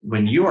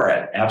when you are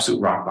at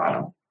absolute rock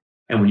bottom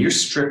and when you're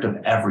stripped of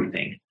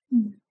everything,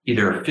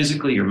 either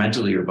physically or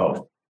mentally or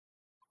both,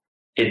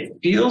 it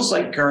feels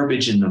like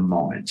garbage in the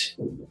moment.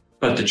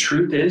 But the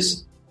truth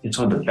is, it's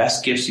one of the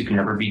best gifts you can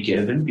ever be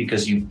given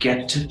because you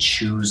get to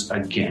choose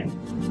again.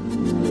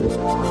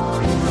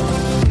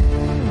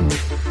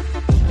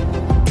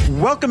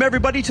 Welcome,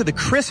 everybody, to the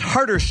Chris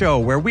Harder Show,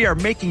 where we are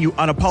making you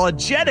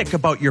unapologetic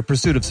about your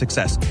pursuit of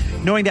success,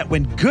 knowing that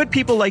when good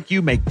people like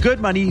you make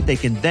good money, they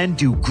can then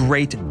do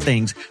great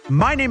things.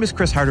 My name is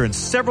Chris Harder, and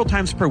several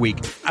times per week,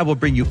 I will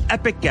bring you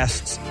epic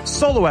guests,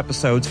 solo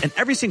episodes, and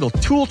every single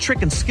tool,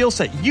 trick, and skill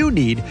set you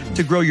need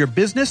to grow your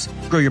business,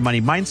 grow your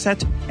money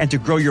mindset, and to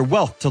grow your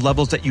wealth to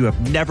levels that you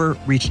have never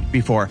reached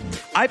before.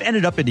 I've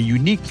ended up in a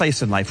unique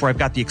place in life where I've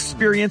got the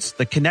experience,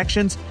 the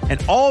connections,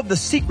 and all of the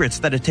secrets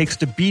that it takes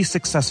to be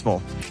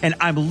successful. And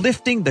I'm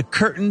lifting the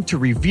curtain to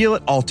reveal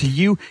it all to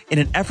you in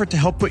an effort to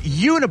help put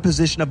you in a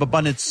position of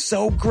abundance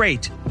so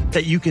great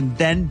that you can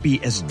then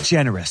be as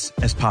generous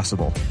as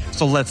possible.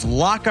 So let's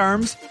lock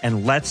arms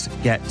and let's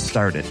get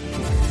started.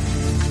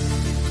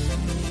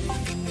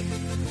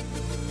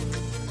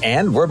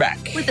 And we're back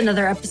with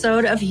another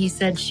episode of He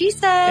Said, She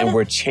Said. And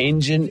we're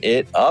changing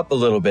it up a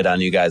little bit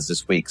on you guys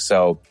this week.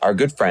 So our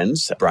good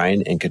friends,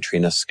 Brian and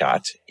Katrina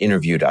Scott,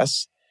 interviewed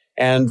us.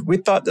 And we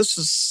thought this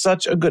was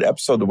such a good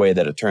episode, the way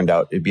that it turned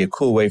out. It'd be a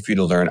cool way for you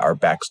to learn our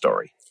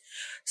backstory.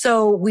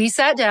 So we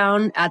sat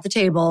down at the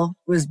table.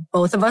 It was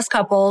both of us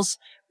couples.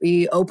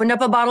 We opened up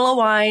a bottle of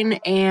wine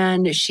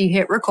and she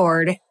hit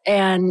record.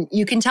 And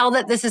you can tell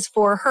that this is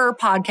for her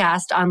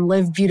podcast on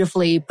Live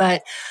Beautifully.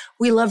 But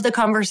we love the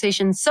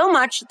conversation so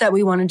much that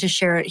we wanted to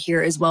share it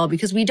here as well,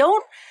 because we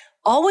don't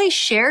always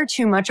share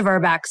too much of our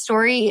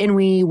backstory, and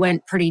we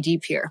went pretty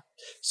deep here.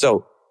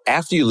 So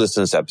after you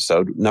listen to this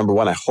episode, number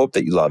one, I hope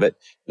that you love it.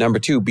 Number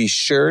two, be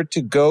sure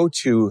to go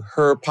to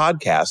her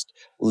podcast,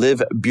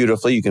 Live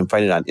Beautifully. You can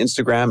find it on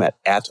Instagram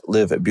at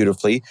Live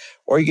Beautifully,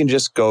 or you can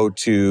just go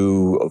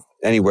to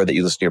anywhere that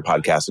you listen to your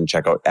podcast and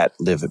check out at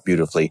Live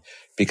Beautifully,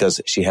 because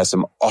she has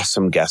some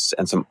awesome guests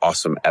and some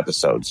awesome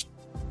episodes.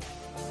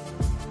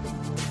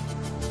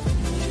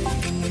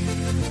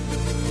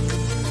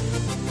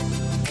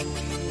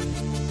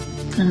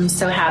 I'm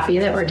so happy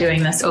that we're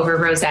doing this over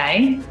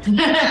rosé.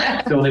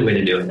 The only way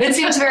to do it. It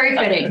seems very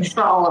fitting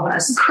for all of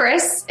us.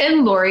 Chris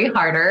and Lori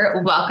Harder,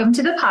 welcome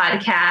to the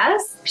podcast.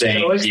 Thank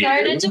so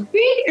excited to be.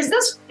 Is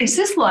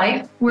this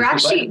life? We're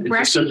actually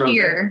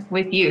here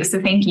with you.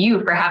 So thank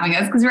you for having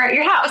us, because we're at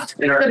your house.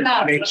 In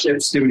our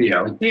makeshift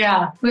studio.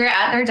 Yeah. We're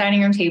at their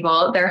dining room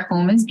table. Their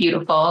home is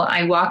beautiful.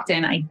 I walked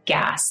in, I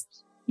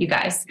gasped, you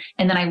guys.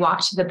 And then I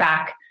walked to the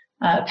back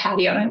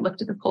patio and I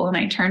looked at the pool and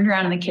I turned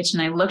around in the kitchen.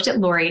 I looked at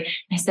Lori and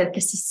I said,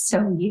 "This is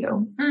so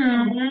you."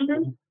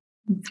 Mm-hmm.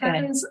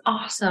 That is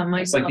awesome.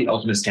 It's like the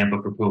ultimate stamp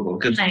of approval,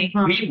 because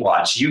we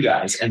watch you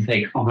guys and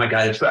think, "Oh my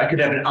God, if I could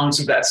have an ounce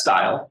of that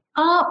style."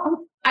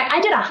 I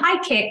did a high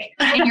kick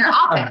in your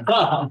office.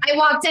 I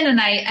walked in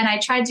and I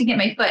tried to get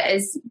my foot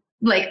as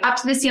up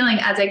to the ceiling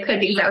as I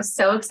could, because I was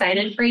so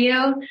excited for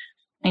you.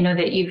 I know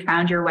that you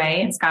found your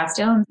way in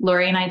Scottsdale.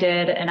 Lori and I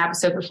did an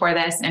episode before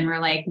this and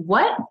we're like,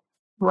 what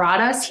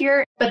brought us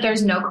here? But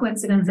there's no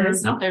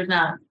coincidences. No, there's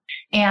not.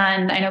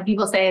 And I know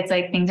people say it's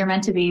like things are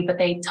meant to be, but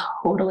they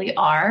totally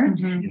are.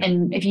 Mm-hmm.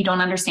 And if you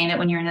don't understand it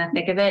when you're in the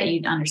thick of it,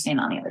 you'd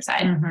understand on the other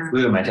side. Mm-hmm.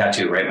 Look at my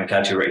tattoo, right? My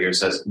tattoo right here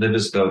says, "Live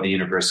as though the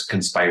universe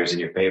conspires in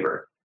your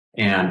favor."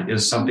 And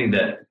it's something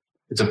that,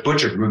 it's a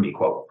butchered Rumi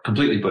quote,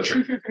 completely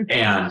butchered.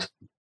 And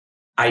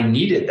I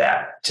needed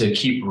that to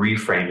keep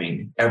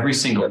reframing every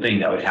single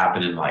thing that would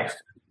happen in life,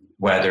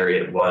 whether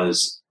it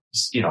was,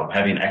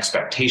 having an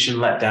expectation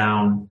let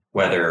down,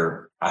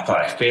 whether I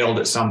thought I failed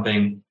at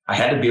something. I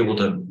had to be able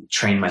to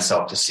train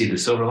myself to see the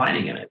silver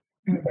lining in it.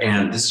 Mm-hmm.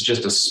 And this is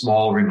just a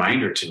small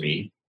reminder to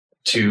me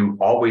to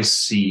always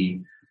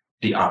see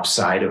the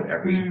upside of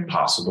every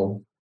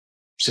possible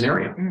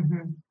scenario.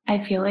 Mm-hmm.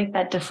 I feel like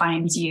that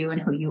defines you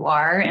and who you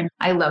are. And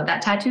I love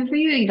that tattoo for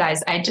you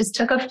guys. I just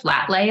took a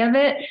flat lay of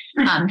it.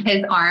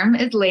 His arm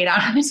is laid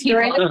out on the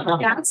table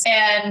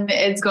and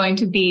it's going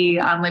to be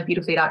on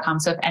livebeautifully.com.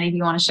 So if any of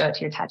you want to show it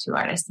to your tattoo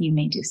artist, you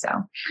may do so.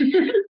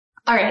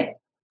 All right.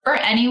 For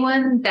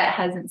anyone that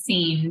hasn't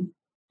seen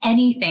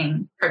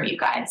anything from you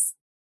guys,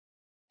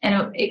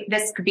 and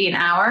this could be an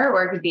hour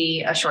or it could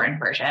be a shortened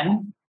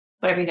version,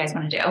 whatever you guys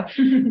want to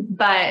do.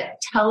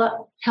 But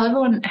tell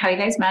everyone how you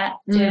guys met,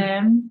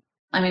 Jim.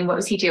 I mean, what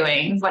was he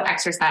doing? What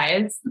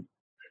exercise?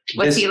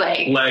 What's he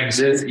like?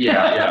 Legs is,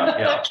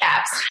 yeah.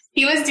 Caps.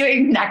 He was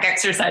doing neck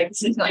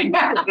exercises.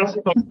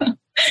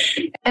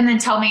 And then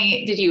tell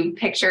me, did you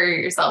picture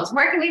yourselves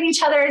working with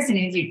each other as soon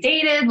as you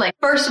dated? Like,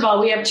 First of all,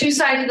 we have two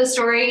sides of the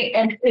story,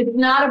 and it's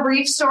not a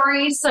brief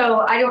story, so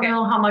I don't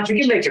know how much we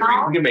can make it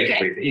brief. We can make it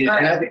brief.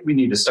 And I think we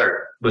need to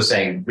start with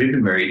saying we've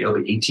been married, it'll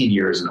be 18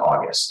 years in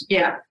August.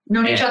 Yeah.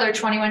 Known each other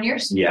 21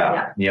 years?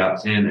 Yeah.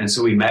 And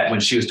so we met when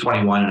she was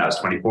 21 and I was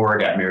 24.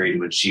 I got married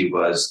when she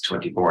was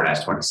 24 and I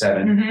was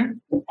 27.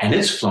 Mm-hmm. And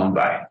it's flown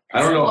by.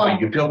 I don't know how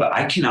you feel, but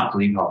I cannot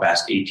believe how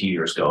fast 18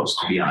 years goes,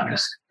 to be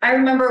honest. I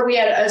remember we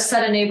had a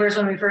set of neighbors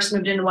when we first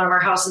moved into one of our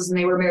houses, and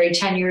they were married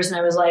 10 years, and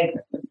I was like,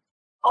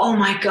 oh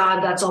my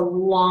God, that's a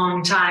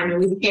long time.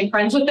 And we became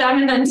friends with them.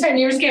 And then 10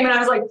 years came and I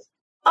was like,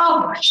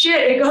 oh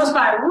shit, it goes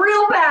by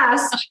real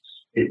fast.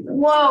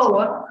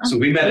 Whoa. So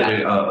we met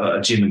at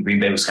a gym in Green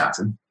Bay,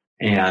 Wisconsin.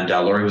 And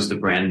Lori was the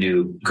brand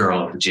new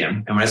girl at the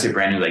gym. And when I say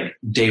brand new, like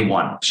day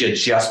one, she had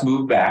just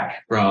moved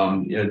back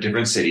from a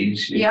different city.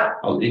 Yeah.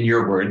 In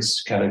your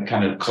words, kind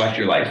of collect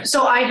your life.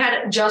 So I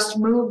had just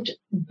moved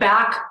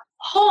back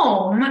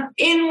home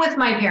in with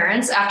my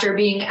parents after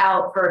being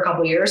out for a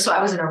couple of years. So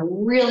I was in a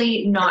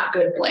really not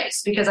good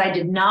place because I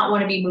did not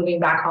want to be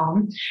moving back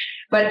home.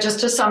 But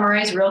just to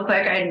summarize real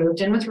quick, I had moved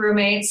in with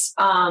roommates.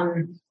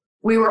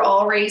 We were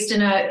all raised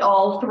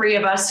all three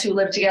of us who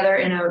lived together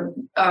in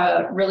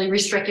a really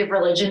restrictive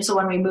religion. So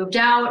when we moved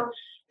out,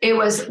 it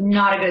was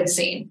not a good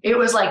scene. It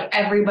was like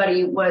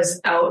everybody was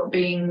out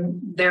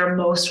being their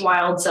most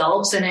wild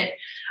selves. And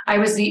I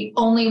was the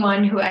only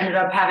one who ended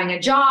up having a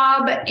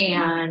job,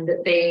 and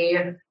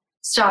they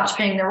stopped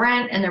paying the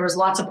rent, and there was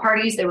lots of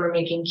parties. They were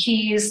making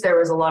keys. There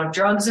was a lot of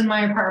drugs in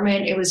my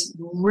apartment. It was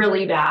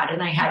really bad,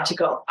 and I had to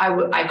go.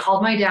 I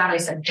called my dad. I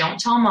said, don't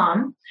tell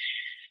Mom,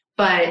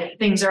 but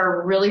things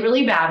are really,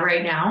 really bad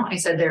right now. I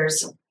said,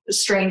 there's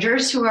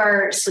strangers who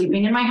are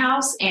sleeping in my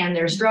house, and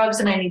there's drugs,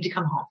 and I need to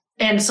come home.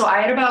 And so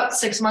I had about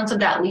 6 months of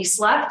that lease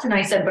left, and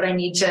I said, but I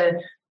need to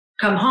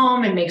come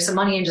home and make some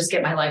money and just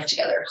get my life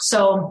together.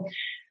 So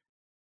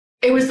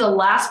it was the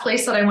last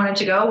place that I wanted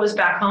to go was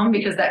back home,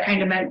 because that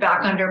kind of meant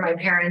back under my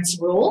parents'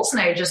 rules. And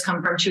I had just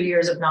come from 2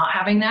 years of not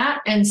having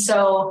that. And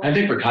so I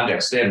think for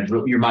context,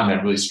 your mom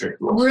had really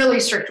strict rules. Really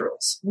strict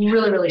rules.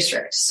 Really, really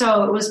strict.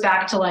 So it was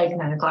back to like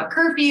 9:00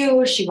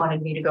 curfew. She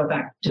wanted me to go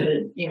back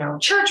to,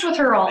 church with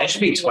her all. I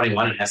should be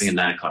 21 and having a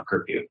 9:00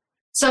 curfew.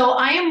 So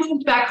I am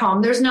moved back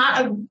home.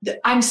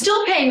 I'm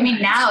still paying me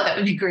now. That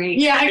would be great.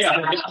 Yeah,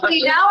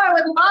 exactly. Now I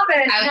would love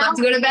it. I would love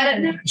to go to bed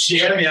at night. She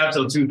had me out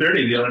till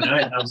 2:30 the other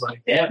night. And I was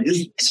like, yeah,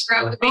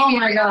 oh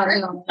my God.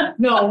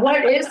 No,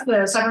 what is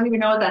this? I don't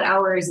even know what that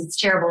hour is. It's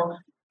terrible.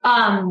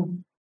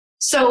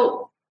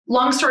 So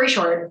long story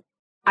short,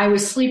 I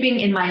was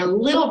sleeping in my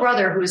little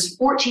brother, who is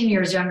 14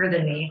 years younger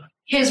than me,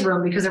 his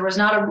room, because there was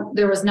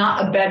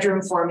not a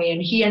bedroom for me.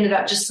 And he ended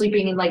up just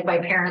sleeping in like my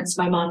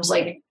mom's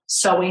like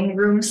sewing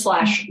room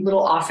 /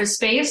 little office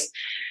space.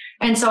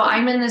 And so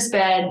I'm in this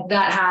bedroom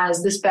that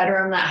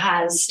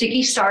has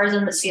sticky stars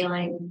on the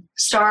ceiling,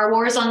 Star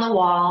Wars on the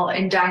wall,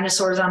 and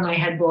dinosaurs on my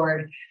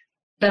headboard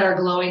that are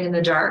glowing in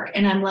the dark.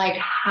 And I'm like,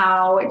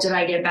 how did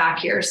I get back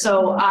here?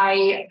 So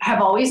I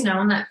have always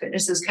known that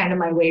fitness is kind of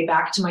my way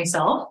back to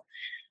myself.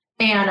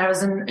 And I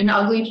was in an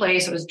ugly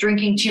place. I was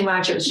drinking too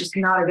much. It was just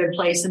not a good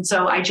place. And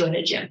so I joined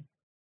a gym.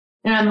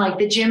 And I'm like,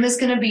 the gym is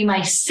going to be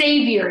my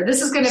savior.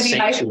 This is going to be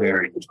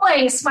sanctuary. My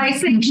place, my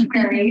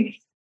sanctuary.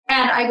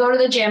 And I go to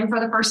the gym for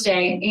the first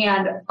day,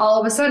 and all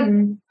of a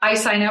sudden I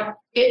sign up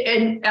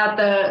at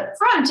the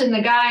front, and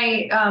the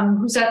guy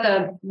who's at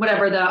the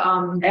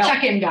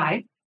check-in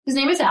guy, his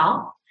name is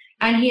Al,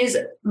 and he is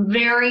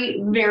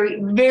very, very,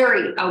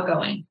 very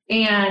outgoing.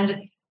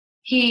 And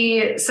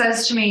he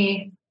says to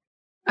me,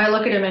 I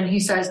look at him and he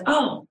says,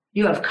 oh,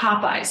 you have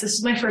cop eyes. This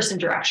is my first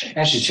interaction.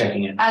 As she's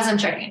checking in. As I'm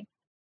checking in.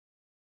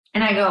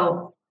 And I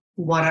go,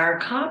 what are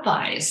cop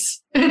eyes?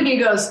 And he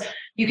goes,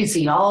 you can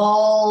see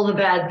all the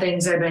bad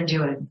things I've been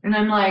doing. And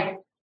I'm like,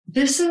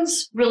 this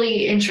is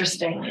really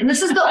interesting. And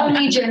this is the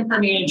only gym for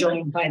me to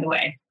join, by the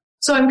way.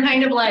 So I'm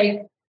kind of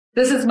like,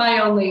 this is my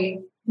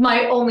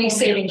only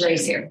saving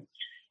grace here.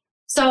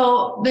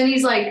 So then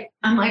he's like,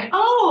 I'm like,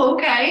 oh,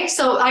 okay.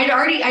 So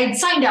I'd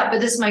signed up,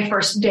 but this is my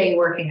first day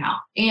working out.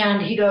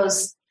 And he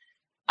goes,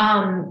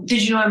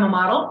 did you know I'm a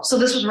model? So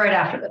this was right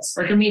after this,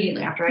 like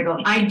immediately after. I go,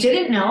 I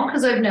didn't know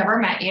because I've never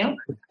met you.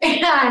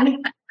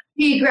 And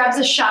he grabs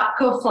a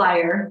Shopko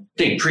flyer.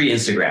 Think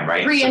pre-Instagram,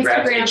 right?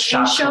 Pre-Instagram. So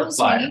and shows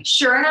me.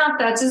 Sure enough,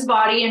 that's his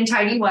body in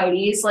tidy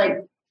whities,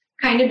 like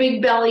kind of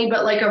big belly,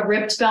 but like a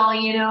ripped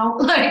belly,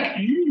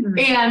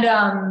 And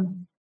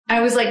I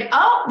was like,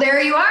 oh,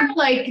 there you are.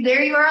 Like,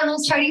 there you are in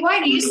those tidy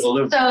whities.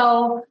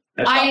 So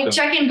I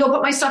check in, go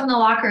put my stuff in the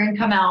locker and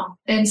come out.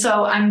 And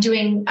so I'm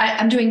doing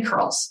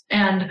curls.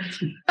 And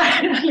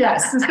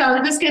yes, so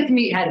this gets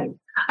meatheady.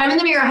 I'm in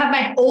the mirror. I have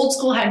my old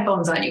school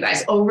headphones on, you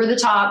guys, over the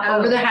top,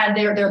 over the head.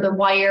 They're the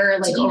wire,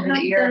 like over the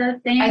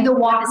ear. I had the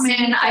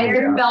Walkman. I had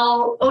the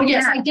bell. Oh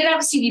yes, I did have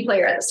a CD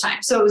player at this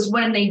time. So it was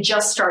when they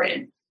just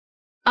started.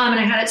 And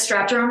I had it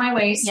strapped around my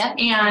waist. Yep.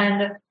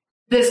 And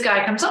this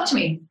guy comes up to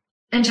me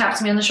and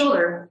taps me on the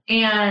shoulder.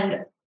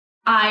 And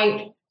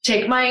I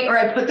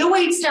I put the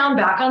weights down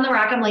back on the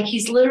rack. I'm like,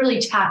 he's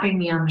literally tapping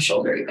me on the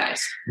shoulder, you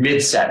guys.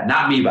 Mid-set,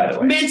 not me, by the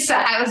way.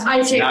 Mid-set.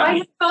 I take my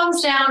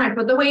headphones down, I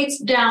put the weights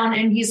down,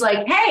 and he's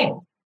like, hey.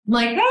 I'm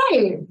like,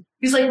 hey.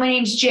 He's like, my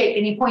name's Jake.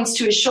 And he points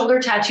to his shoulder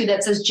tattoo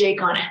that says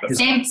Jake on it.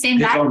 Same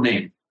his guy. own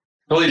name.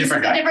 Totally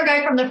different guy. A different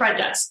guy from the front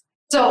desk.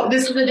 So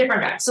this is a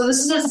different guy. So this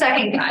is a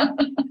second guy.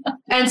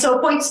 And so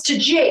it points to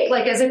Jake,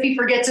 like as if he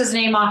forgets his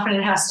name often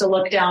and has to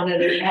look down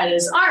at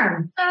his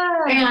arm.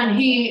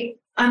 And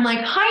I'm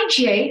like, hi,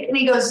 Jake. And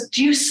he goes,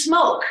 do you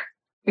smoke?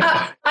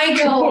 I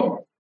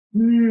go,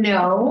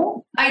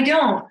 no, I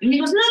don't. And he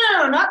goes,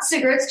 no, not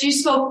cigarettes. Do you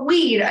smoke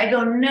weed? I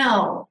go,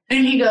 no.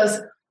 And he goes,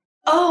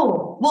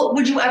 oh, well,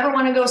 would you ever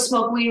want to go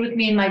smoke weed with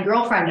me and my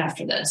girlfriend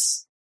after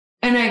this?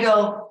 And I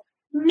go,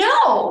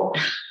 no.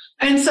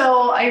 And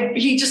so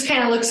he just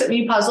kind of looks at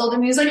me puzzled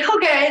and he's like,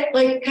 okay,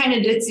 like kind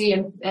of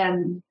ditzy.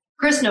 And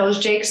Chris knows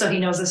Jake, so he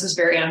knows this is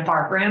very on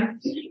par for him.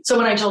 So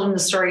when I told him the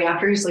story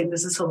after, he's like,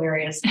 this is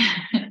hilarious.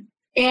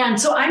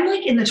 And so I'm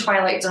like in the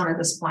twilight zone at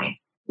this point.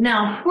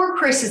 Now, poor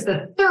Chris is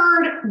the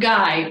third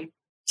guy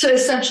to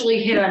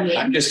essentially hit on me.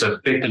 I'm just a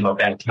victim of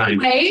that time.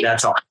 Right?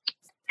 That's all.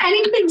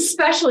 Anything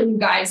special, you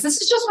guys. This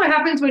is just what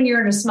happens when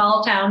you're in a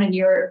small town and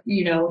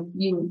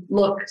you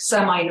look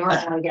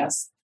semi-normal, I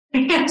guess.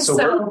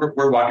 So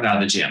we're walking out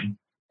of the gym,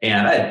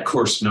 and I, of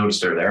course,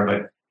 noticed her there,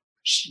 but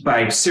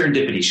by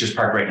serendipity, she was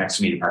parked right next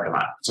to me in the parking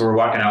lot. So we're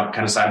walking out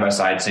kind of side by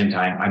side, same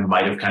time. I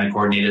might have kind of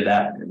coordinated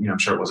that. I'm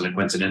sure it wasn't a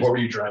coincidence. What were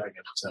you driving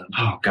at the time?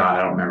 Oh, God,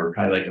 I don't remember.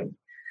 Probably like a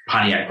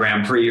Pontiac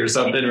Grand Prix or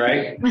something,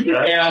 right?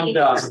 And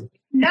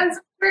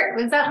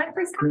was that my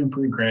first time? Grand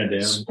Prix Grand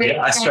Am.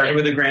 yeah, I started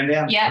with a Grand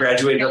Am,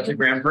 graduated up to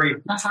Grand Prix.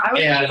 I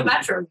was in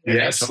Metro.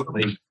 Yeah,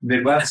 totally.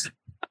 Midwest.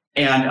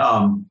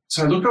 And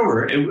so I looked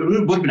over. It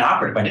would have been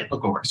awkward if I didn't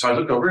look over. So I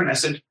looked over and I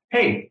said,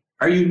 hey,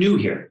 are you new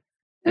here?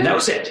 And that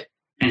was it.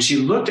 And she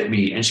looked at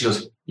me and she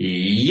goes,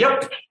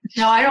 yep.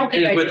 No, I don't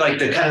think with like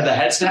the kind of the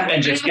head snap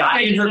and just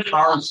got in her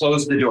car and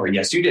closed the door.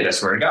 Yes, you did. I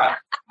swear to God.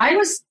 I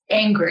was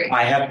angry.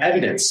 I have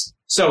evidence.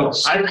 So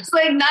I was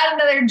like, not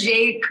another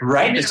Jake.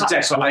 Right. Just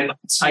exactly.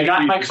 So I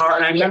got in my car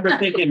and I remember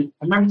thinking,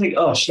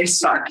 oh, she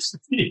sucks.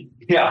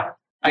 Yeah.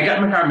 I got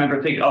in my car and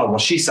remember thinking, oh, well,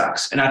 she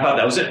sucks. And I thought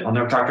that was it. I'll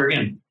never talk to her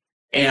again.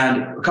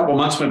 And a couple of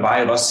months went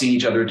by of us seeing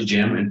each other at the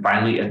gym and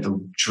finally at the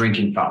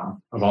drinking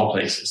fountain of all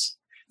places.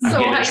 I'm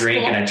getting a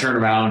drink and I turn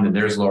around and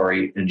there's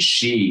Lori and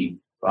she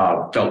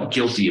felt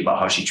guilty about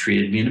how she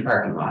treated me in the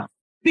parking lot.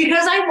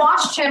 Because I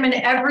watched him and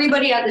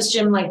everybody at this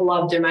gym like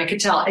loved him. I could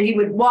tell. He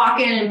would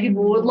walk in and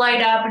people would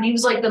light up and he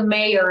was like the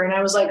mayor. And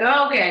I was like,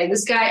 oh, okay,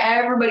 this guy,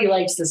 everybody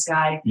likes this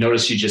guy.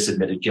 Notice she just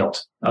admitted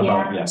guilt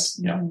about yes.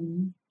 Yeah.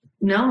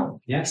 No.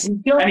 Yes.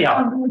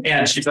 Anyhow,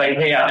 and she's like,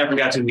 hey, I never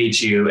got to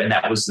meet you. And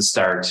that was the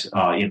start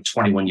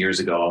 21 years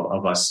ago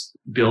of us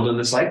building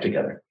this life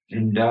together.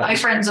 And I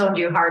friend zoned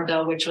you hard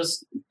though, which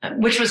was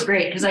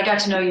great because I got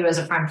to know you as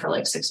a friend for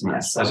like 6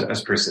 months. Yes, I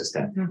was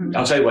persistent. Mm-hmm.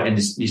 I'll tell you what, in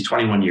these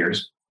 21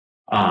 years,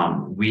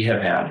 we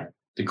have had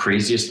the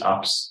craziest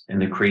ups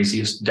and the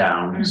craziest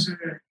downs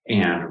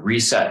and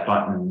reset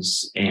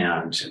buttons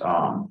and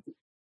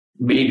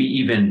maybe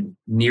even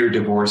near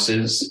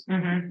divorces.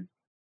 Mm-hmm.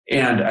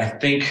 And I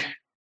think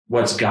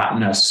what's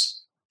gotten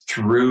us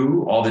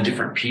through all the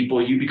different people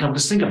you become,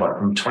 just think about it,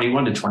 from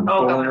 21 to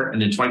 24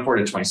 and then 24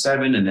 to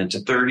 27 and then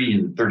to 30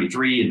 and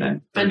 33 and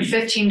then 30,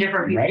 15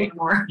 different people right?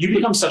 more. You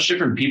become such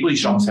different people. You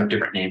should almost have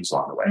different names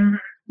along the way.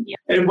 Mm-hmm. Yeah.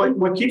 And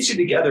what keeps you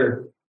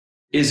together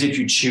is if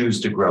you choose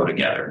to grow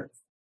together,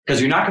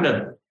 because you're not going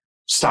to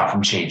stop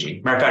from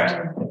changing. Matter of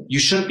fact, you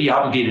shouldn't be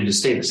obligated to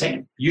stay the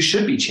same. You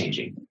should be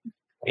changing.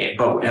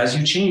 But as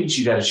you change,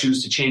 you got to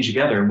choose to change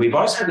together. And we've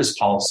always had this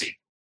policy.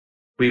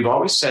 We've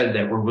always said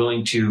that we're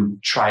willing to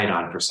try it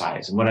on for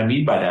size. And what I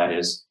mean by that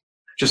is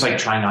just like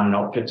trying on an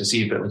outfit to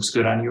see if it looks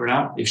good on you or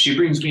not. If she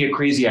brings me a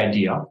crazy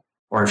idea,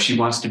 or if she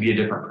wants to be a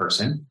different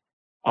person,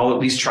 I'll at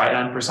least try it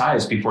on for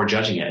size before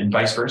judging it, and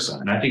vice versa.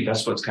 And I think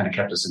that's what's kind of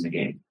kept us in the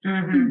game.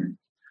 Mm-hmm.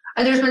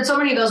 And there's been so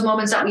many of those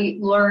moments that we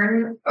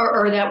learn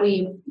or that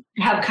we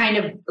have kind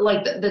of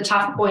like the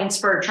tough points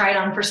for try it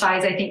on for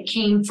size, I think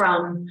came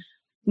from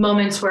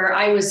moments where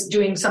I was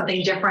doing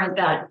something different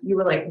that you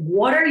were like,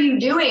 what are you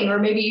doing? Or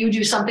maybe you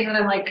do something that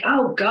I'm like,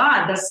 oh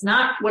God, that's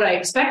not what I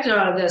expected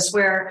out of this,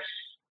 where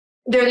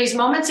there are these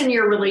moments in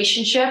your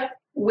relationship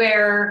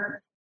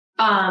where,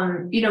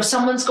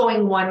 someone's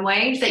going one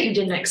way that you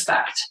didn't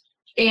expect.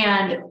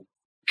 And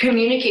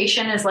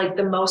communication is like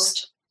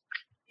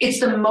it's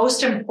the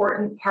most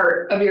important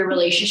part of your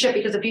relationship,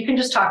 because if you can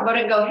just talk about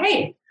it and go,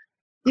 hey,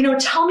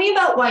 tell me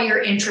about why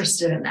you're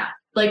interested in that.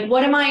 Like,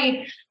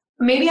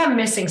 maybe I'm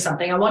missing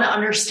something. I want to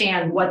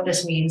understand what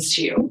this means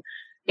to you.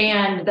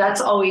 And that's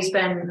always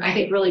been, I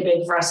think, really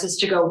big for us, is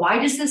to go,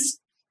 what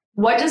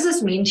does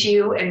this mean to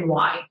you and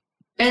why?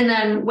 And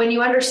then when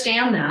you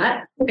understand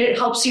that, it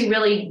helps you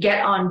really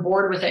get on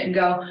board with it and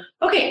go,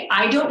 okay,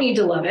 I don't need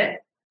to love it.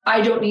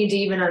 I don't need to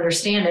even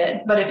understand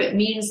it. But if it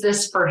means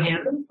this for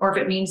him, or if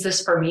it means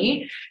this for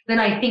me, then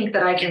I think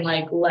that I can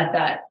let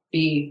that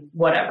be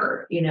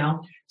whatever,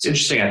 It's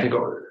interesting. I think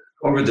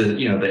over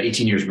the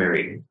 18 years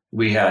married,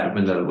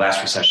 when the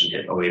last recession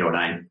hit, 08,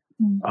 09,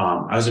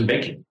 I was in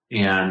banking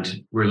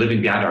and we're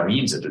living beyond our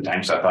means at the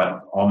time. So I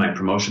thought all my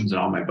promotions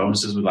and all my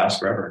bonuses would last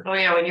forever. Oh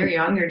yeah. When you're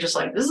young, you're just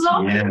like, this is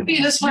all going to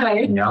be this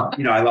way. Yeah.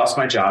 I lost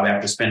my job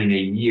after spending a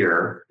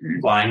year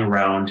flying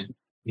around,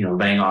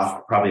 laying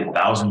off probably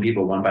 1,000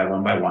 people one by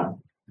one.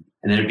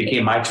 And then it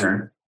became my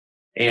turn.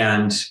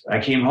 And I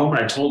came home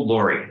and I told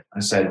Lori, I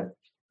said,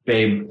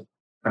 babe,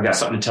 I've got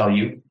something to tell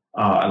you.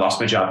 I lost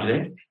my job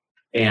today.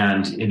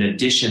 And in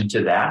addition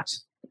to that,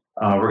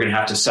 we're going to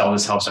have to sell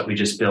this house that we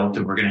just built,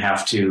 and we're going to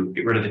have to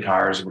get rid of the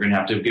cars. And we're going to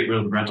have to get rid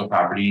of the rental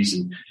properties.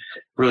 And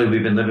really,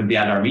 we've been living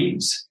beyond our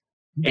means.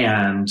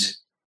 And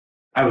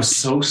I was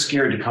so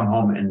scared to come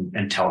home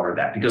and tell her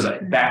that, because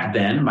back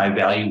then my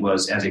value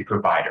was as a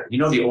provider.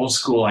 The old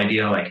school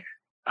idea, like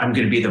I'm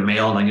going to be the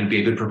male and I'm going to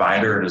be a good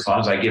provider. And as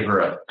long as I give her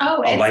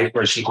a life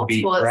where she can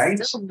be, right?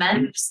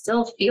 Men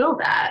still feel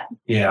that.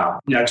 Yeah.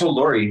 I told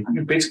Lori,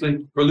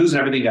 basically, we're losing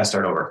everything. Got to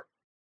start over.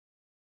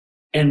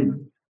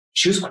 And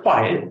she was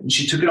quiet and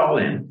she took it all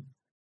in.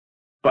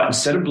 But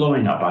instead of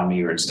blowing up on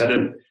me, or instead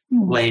of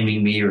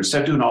blaming me, or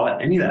instead of doing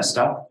any of that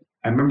stuff,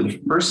 I remember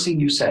the first thing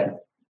you said.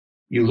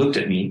 You looked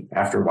at me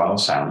after a while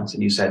of silence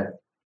and you said,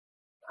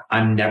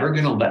 I'm never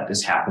going to let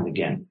this happen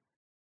again.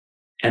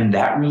 And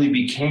that really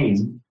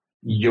became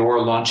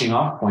your launching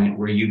off point,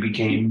 where you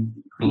became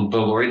the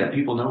Lori that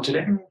people know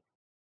today.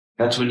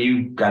 That's when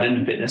you got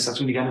into fitness. That's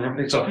when you got into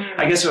everything. So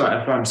I guess if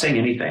I'm saying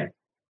anything,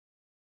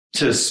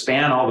 to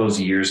span all those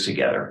years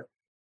together,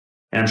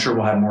 and I'm sure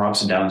we'll have more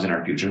ups and downs in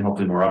our future,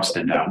 hopefully more ups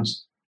than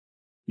downs.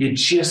 You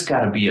just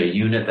got to be a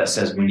unit that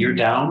says, when you're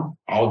down,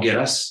 I'll get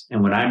us.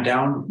 And when I'm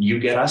down, you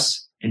get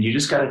us. And you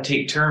just got to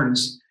take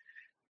turns,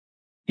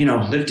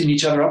 lifting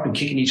each other up and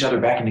kicking each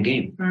other back in the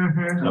game.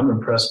 Mm-hmm. I'm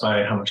impressed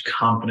by how much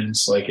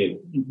confidence,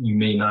 you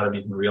may not have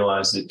even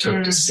realized it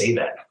took to say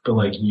that,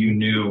 but you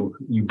knew,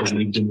 you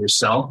believed in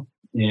yourself,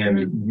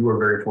 and you were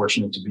very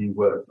fortunate to be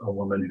with a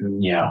woman who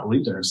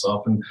believed in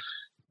herself. And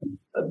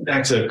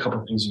back to a couple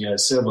of things you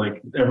guys said,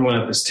 everyone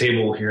at this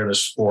table here,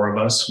 there's 4 of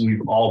us.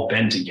 We've all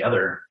been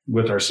together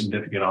with our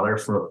significant other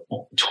for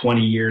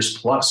 20 years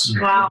plus.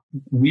 Wow.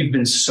 We've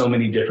been so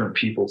many different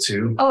people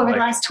too. Oh, over the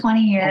last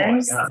 20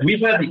 years. Oh, we've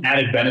had the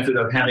added benefit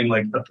of having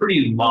a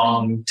pretty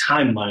long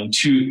timeline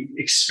to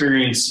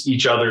experience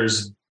each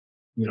other's,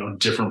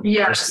 different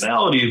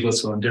personalities,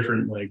 let's go on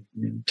different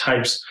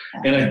types.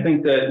 And I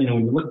think that,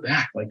 when you look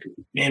back,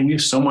 man, we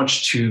have so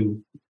much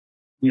to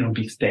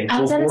be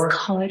thankful outside for. Outside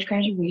college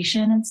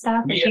graduation and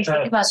stuff. We have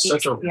had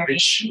such a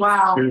rich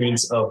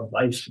experience of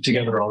life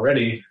together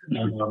already.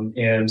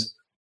 And,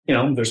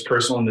 there's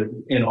personal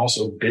and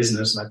also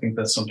business. And I think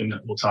that's something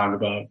that we'll talk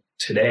about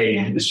today.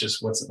 It's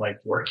just what's it like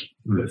working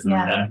with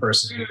that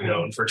person you've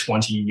known for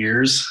 20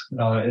 years.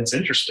 It's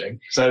interesting.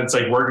 So it's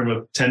like working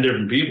with 10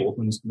 different people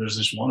and there's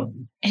just one of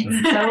them.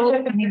 It's so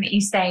something that you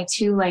say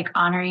too,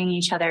 honoring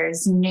each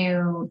other's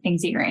new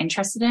things that you're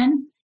interested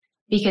in.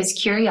 Because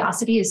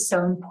curiosity is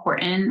so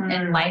important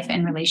in life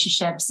and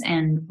relationships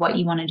and what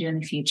you want to do in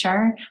the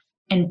future,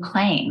 and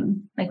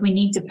playing. We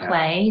need to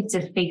play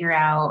to figure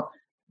out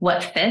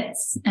what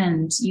fits.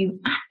 And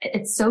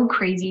it's so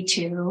crazy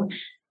too,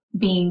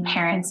 being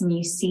parents and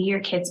you see your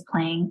kids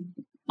playing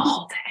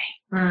all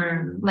day.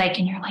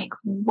 And you're like,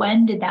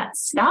 when did that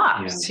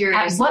stop?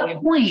 At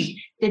what point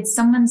did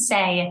someone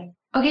say,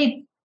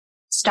 okay,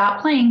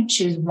 stop playing,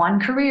 choose one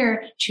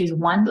career, choose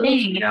one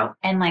thing,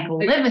 and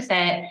live with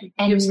it,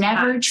 and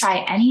never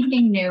try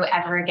anything new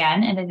ever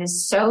again. And it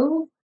is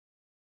so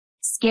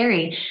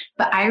scary.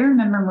 But I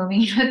remember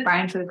moving with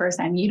Brian for the first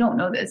time. You don't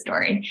know this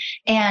story.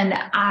 And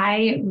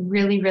I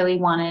really, really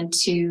wanted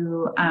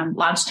to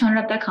launch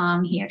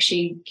toneitup.com. He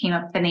actually came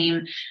up with the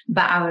name,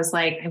 but I was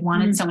I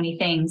wanted so many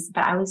things,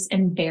 but I was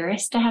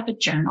embarrassed to have a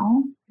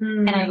journal.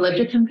 And I lived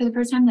with him for the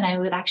first time, that I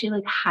would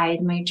actually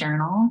hide my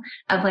journal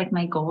of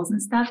my goals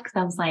and stuff, because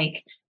I was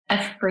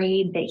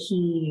afraid that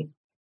he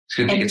It's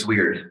gonna think it's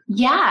weird.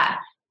 Yeah.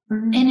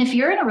 And if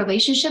you're in a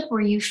relationship where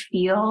you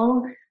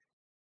feel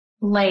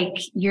like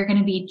you're going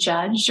to be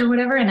judged or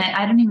whatever. And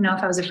I don't even know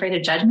if I was afraid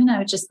of judgment.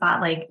 I just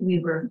thought we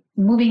were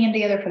moving in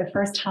together for the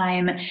first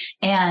time,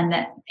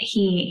 and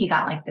he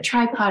got the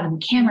tripod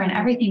and the camera and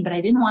everything, but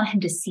I didn't want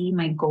him to see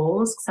my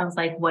goals, because I was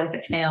like, what if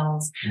it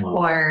fails?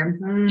 Or,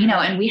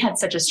 and we had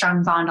such a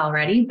strong bond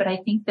already, but I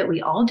think that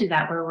we all do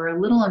that, where we're a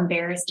little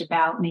embarrassed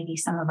about maybe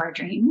some of our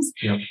dreams.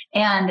 Yep.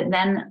 And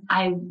then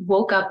I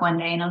woke up one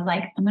day and I was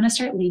like, I'm going to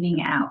start leaving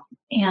it out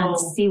and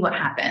see what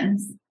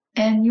happens.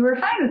 And you were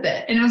fine with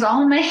it. And it was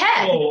all in my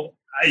head. Oh,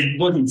 I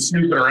wasn't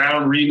snooping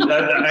around reading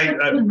that. I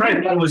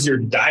probably thought it was your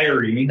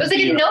diary. It was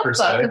a notebook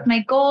of my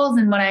goals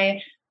and what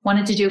I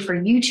wanted to do for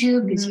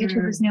YouTube, because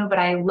YouTube was new. But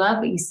I love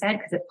what you said,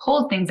 because it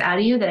pulled things out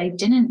of you that I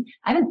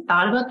haven't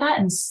thought about that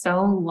in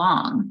so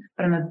long.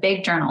 But I'm a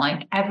big journal.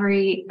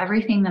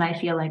 Everything that I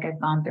feel like I've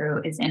gone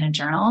through is in a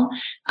journal.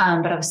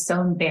 But I was so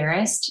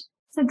embarrassed.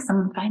 It's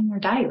someone finding your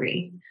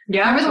diary.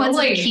 Yeah, remember the ones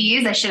with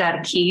keys? I should add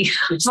a key.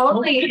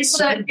 Totally. It's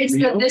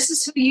the this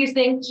is who you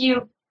think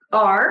you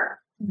are.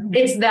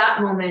 It's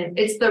that moment.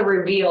 It's the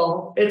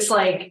reveal. It's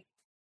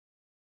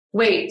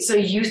wait, so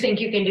you think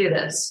you can do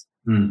this?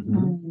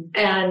 Mm-hmm.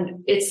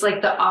 And it's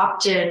like the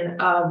opt-in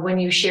of when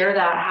you share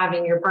that,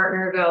 having your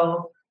partner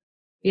go,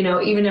 you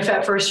know, even if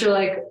at first you're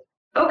like,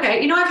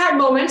 okay, you know, I've had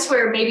moments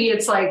where maybe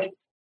it's like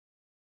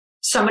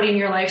somebody in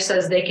your life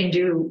says they can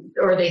do,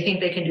 or they think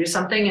they can do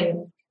something,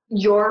 and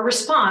your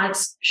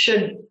response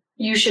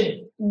you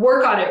should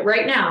work on it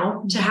right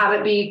now to have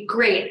it be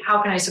great.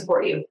 How can I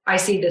support you? I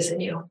see this in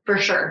you for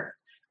sure.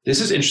 This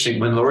is interesting.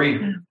 When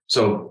Lori,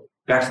 so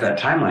back to that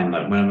timeline,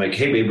 when I'm like,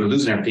 hey, babe, we're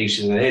losing everything.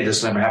 She said, hey,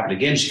 this will never happen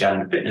again. She got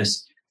into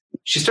fitness.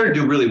 She started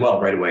doing really well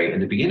right away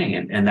in the beginning,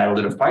 and that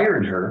lit a fire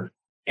in her.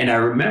 And I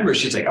remember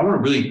she's like, I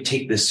want to really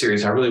take this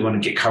serious. I really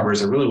want to get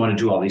covers. I really want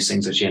to do all these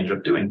things that she ended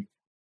up doing.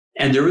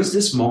 And there was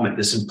this moment,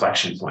 this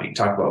inflection point.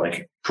 Talk about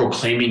like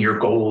proclaiming your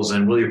goals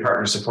and will your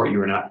partner support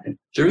you or not.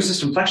 There was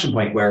this inflection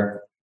point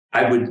where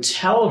I would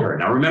tell her,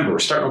 now remember, we're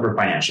starting over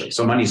financially,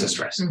 so money's a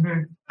stress.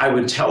 Mm-hmm. I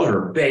would tell her,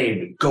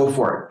 babe, go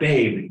for it.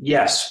 Babe,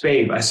 yes,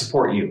 babe, I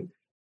support you.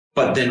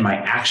 But then my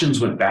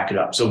actions wouldn't back it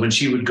up. So when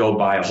she would go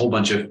buy a whole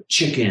bunch of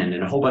chicken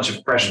and a whole bunch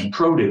of fresh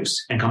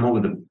produce and come home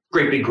with a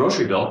great big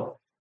grocery bill,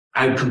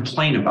 I would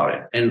complain about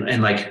it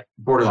and like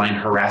borderline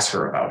harass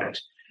her about it.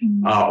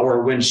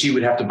 Or when she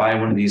would have to buy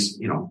one of these,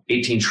 you know,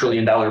 $18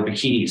 trillion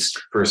bikinis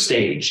for a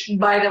stage.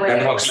 By the way,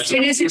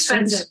 it is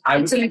expensive.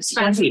 It's an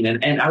expensive.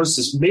 And I was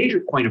this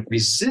major point of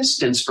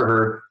resistance for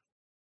her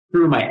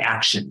through my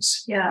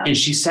actions. Yeah. And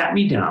she sat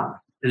me down.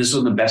 And this is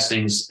one of the best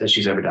things that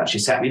she's ever done. She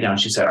sat me down.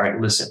 She said, all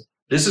right, listen,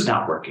 this is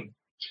not working.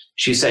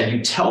 She said,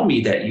 you tell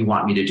me that you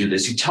want me to do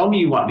this. You tell me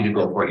you want me to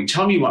go for it. You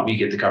tell me you want me to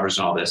get the covers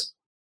and all this.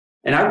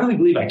 And I really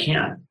believe I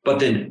can. But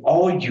then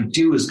all you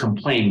do is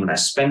complain when I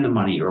spend the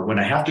money or when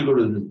I have to go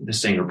to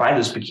this thing or buy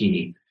this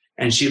bikini.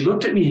 And she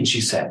looked at me and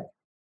she said,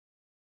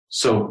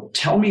 so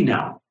tell me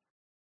now,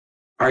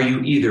 are you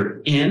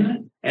either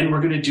in and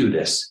we're going to do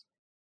this,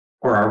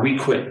 or are we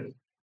quitting?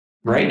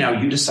 Right now,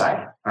 you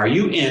decide. Are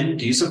you in?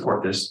 Do you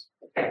support this?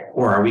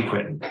 Or are we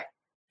quitting?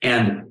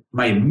 And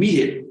my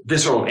immediate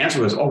visceral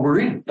answer was, oh, we're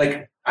in.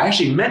 Like, I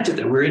actually meant it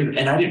that we're in.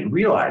 And I didn't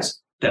realize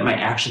that my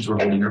actions were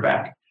holding her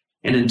back.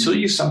 And until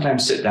you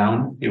sometimes sit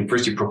down, you know,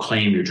 first you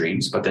proclaim your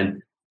dreams, but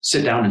then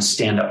sit down and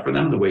stand up for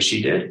them the way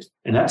she did.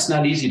 And that's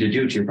not easy to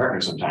do to your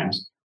partner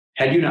sometimes.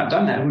 Had you not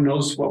done that, who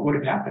knows what would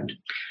have happened?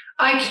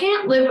 I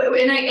can't live,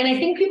 and I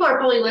think people are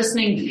probably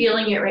listening,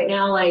 feeling it right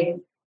now. Like,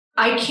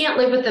 I can't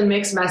live with the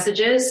mixed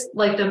messages,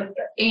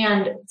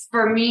 and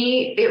for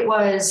me, it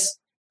was,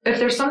 if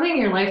there's something in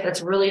your life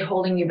that's really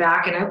holding you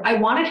back, and I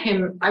wanted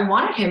him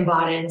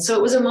bought in. So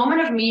it was a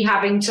moment of me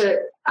having to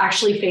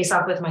actually face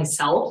off with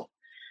myself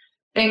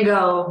and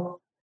go,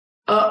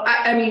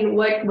 I mean,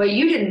 what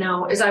you didn't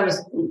know is I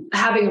was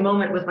having a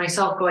moment with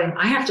myself going,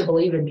 I have to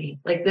believe in me.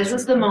 Like, this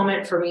is the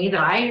moment for me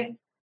that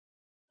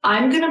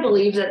I'm going to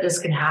believe that this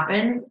can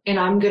happen. And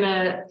I'm going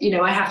to, you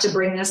know, I have to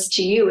bring this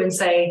to you and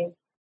say,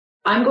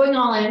 I'm going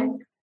all in.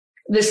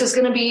 This is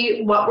going to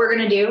be what we're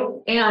going to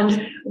do.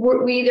 And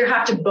we either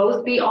have to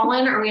both be all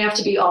in or we have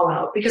to be all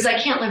out, because I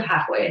can't live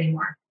halfway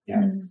anymore.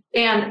 Yeah.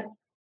 And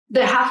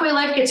the halfway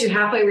life gets you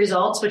halfway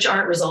results, which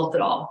aren't results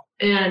at all.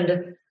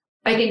 And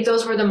I think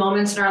those were the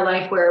moments in our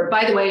life where,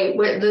 by the way,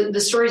 the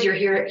stories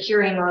you're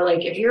hearing are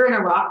like, if you're in a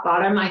rock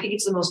bottom, I think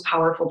it's the most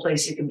powerful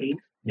place you can be.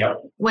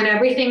 Yep. When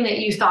everything that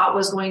you thought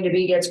was going to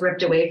be gets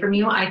ripped away from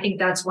you, I think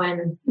that's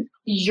when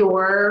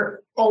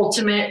your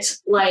ultimate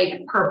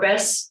like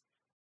purpose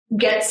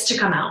gets to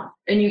come out,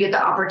 and you get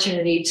the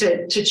opportunity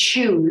to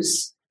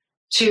choose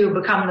to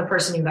become the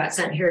person you got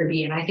sent here to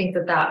be. And I think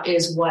that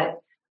is what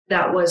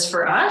that was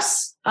for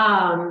us.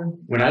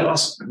 When I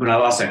lost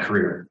that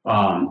career,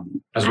 I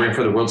was working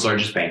for the world's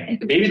largest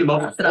bank, maybe the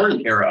most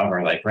important era of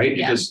our life, right?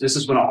 Because this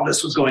is when all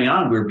this was going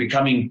on. We were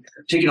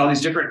taking all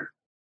these different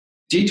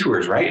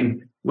detours, right?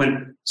 And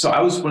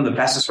I was one of the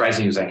fastest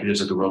rising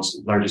executives at the world's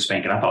largest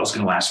bank, and I thought it was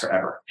going to last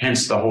forever.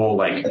 Hence the whole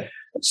like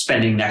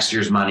spending next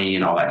year's money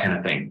and all that kind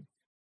of thing.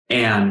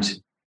 And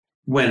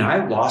when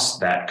I lost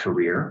that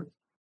career,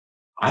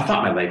 I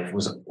thought my life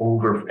was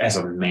over as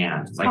a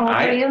man. Like, how old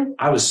were you?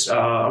 I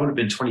would have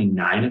been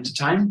 29 at the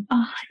time.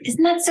 Oh,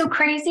 isn't that so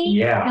crazy?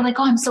 Yeah. You're like,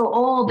 oh, I'm so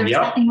old. There's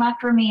nothing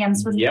left for me. I'm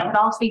supposed to have it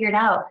all figured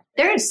out.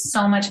 There is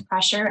so much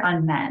pressure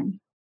on men.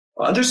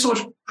 There's so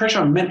much pressure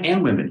on men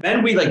and women.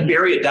 Men, we like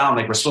bury it down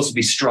like we're supposed to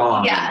be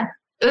strong. Yeah.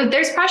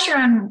 There's pressure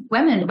on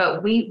women,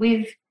 but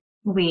we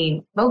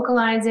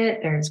vocalize it.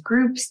 There's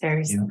groups.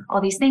 There's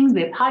all these things.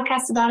 We have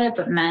podcasts about it,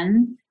 but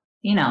men,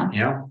 you know.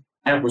 Yeah.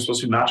 We're supposed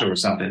to be macho or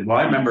something. Well,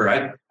 I remember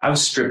I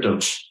was stripped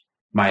of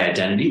my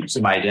identity. So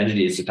my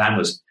identity at the time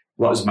was,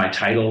 what was my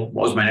title?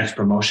 What was my next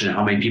promotion? And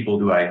how many people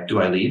do I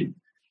lead?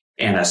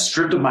 And I was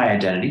stripped of my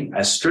identity. I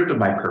was stripped of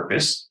my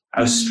purpose.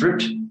 I was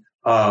stripped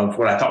of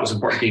what I thought was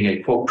important, being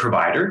a quote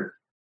provider.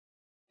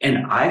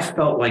 And I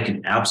felt like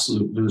an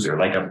absolute loser,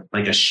 like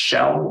a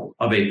shell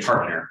of a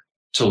partner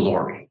to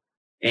Lori.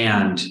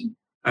 And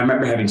I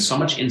remember having so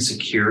much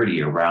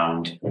insecurity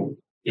around,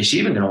 is she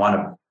even going to want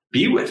to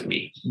be with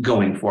me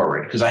going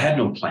forward? Because I had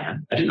no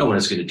plan. I didn't know what I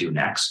was going to do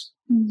next.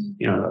 Mm-hmm.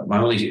 You know, my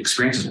only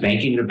experience was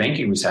banking in a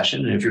banking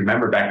recession. And if you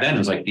remember back then, it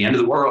was like the end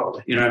of the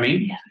world. You know what I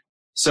mean? Yeah.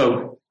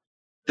 So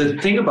the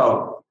thing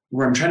about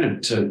where I'm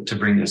trying to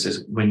bring this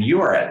is when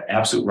you are at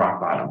absolute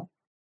rock bottom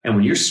and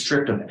when you're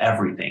stripped of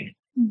everything,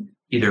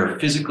 either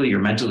physically or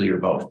mentally or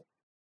both,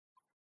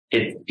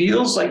 it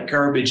feels like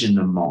garbage in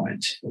the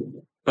moment.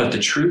 But the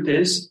truth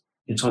is,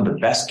 it's one of the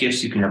best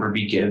gifts you can ever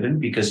be given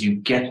because you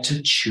get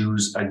to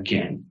choose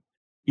again.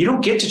 You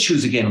don't get to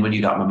choose again when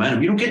you got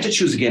momentum. You don't get to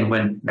choose again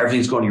when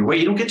everything's going your way.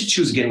 You don't get to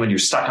choose again when you're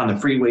stuck on the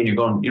freeway and you're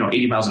going,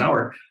 80 miles an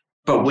hour.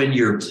 But when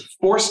you're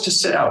forced to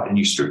sit out and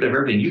you're stripped of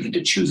everything, you get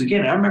to choose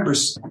again. And I remember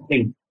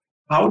saying,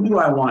 how do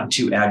I want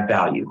to add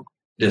value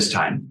this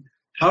time?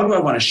 How do I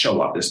want to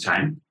show up this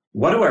time?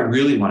 What do I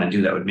really want to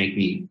do that would make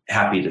me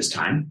happy this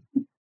time?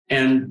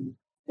 And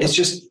it's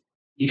just,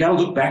 you got to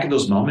look back at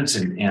those moments.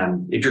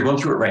 And if you're going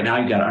through it right now,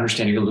 you got to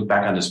understand you're going to look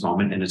back on this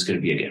moment and it's going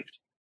to be a gift.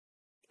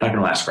 It's not going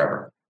to last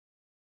forever.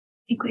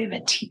 I think we have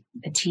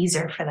a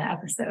teaser for the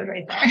episode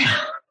right there.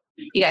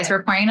 You guys,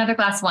 we're pouring another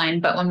glass of wine,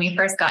 but when we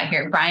first got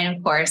here, Brian,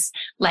 of course,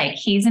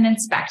 he's an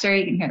inspector.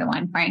 You can hear the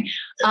wine pouring.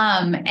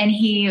 And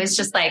he was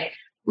just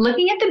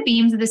looking at the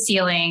beams of the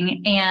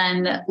ceiling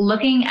and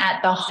looking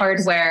at the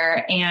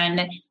hardware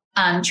and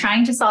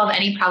trying to solve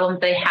any problems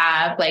they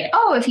have.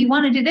 If you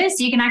want to do this,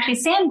 you can actually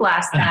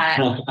sandblast that.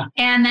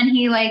 And then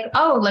he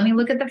let me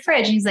look at the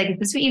fridge. And he's like, is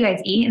this what you guys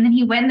eat? And then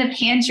he went in the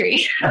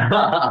pantry.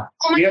 Oh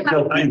my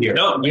God.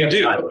 No, you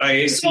do.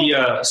 I see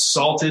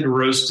salted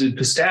roasted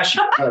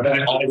pistachio.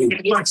 Where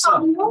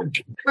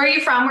are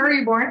you from? Where were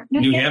you born?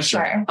 New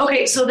Hampshire.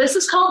 Okay, so this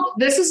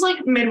is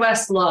like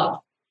Midwest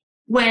love.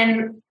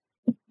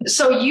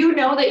 So you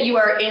know that you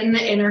are in the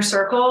inner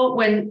circle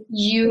when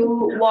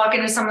you walk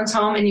into someone's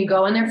home and you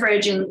go in their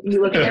fridge and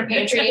you look at their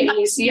pantry and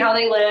you see how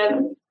they live.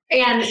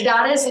 And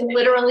that is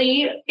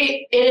literally,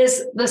 it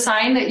is the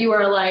sign that you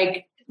are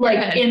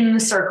in the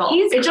circle.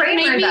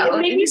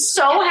 It made me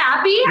so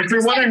happy. If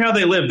you're wondering how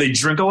they live, they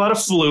drink a lot of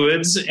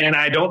fluids, and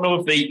I don't know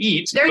if they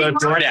eat, but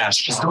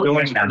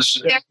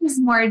DoorDash. There's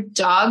more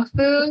dog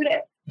food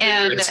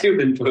and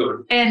human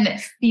food and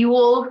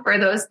fuel for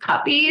those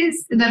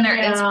puppies than there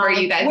is for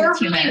you guys. We're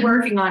really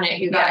working on it,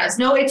 you guys.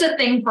 No, it's a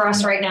thing for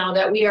us right now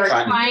that we are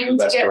trying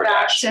to get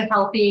back to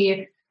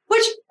healthy,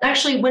 which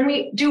actually when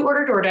we do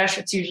order DoorDash,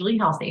 it's usually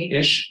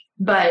healthy-ish.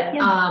 But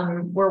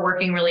we're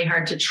working really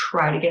hard to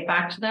try to get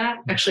back to that.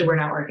 Actually, we're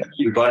not working.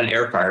 We bought an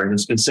air fryer and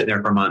it's been sitting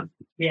there for a month.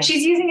 Yeah.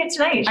 She's using it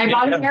tonight. I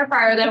bought an air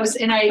fryer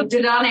and I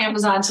did it on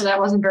Amazon, so that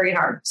wasn't very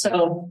hard.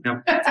 So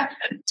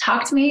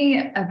talk to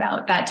me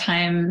about that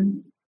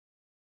time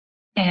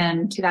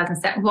in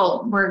 2007.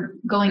 Well, we're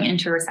going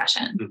into a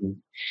recession. Mm-hmm.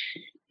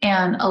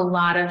 And a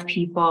lot of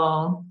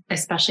people,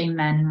 especially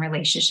men in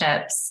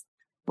relationships,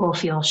 will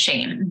feel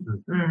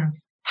shame. Mm-hmm.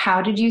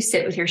 How did you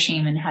sit with your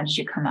shame and how did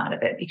you come out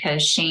of it?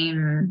 Because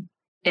shame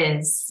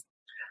is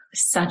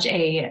such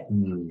a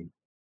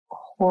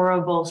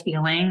horrible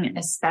feeling,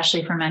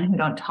 especially for men who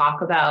don't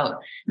talk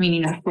about,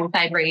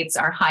 suicide rates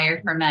are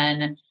higher for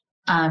men.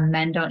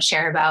 Men don't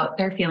share about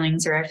their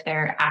feelings or if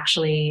they're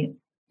actually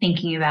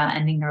thinking about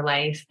ending their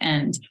life.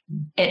 And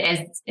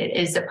it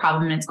is a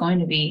problem. And it's going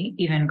to be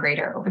even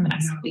greater over the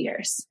next couple of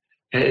years.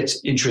 And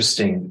it's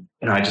interesting.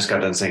 I just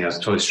got done saying I was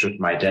totally stripped of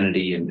my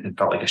identity and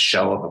felt like a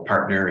shell of a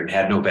partner and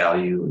had no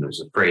value and was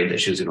afraid that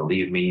she was going to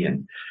leave me.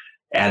 And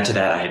add to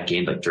that, I had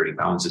gained 30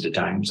 pounds at the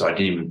time. So I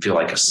didn't even feel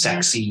like a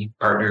sexy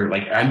partner.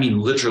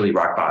 Literally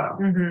rock bottom.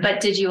 Mm-hmm. But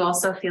did you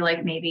also feel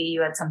like maybe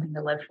you had something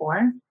to live for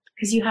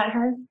because you had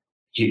her?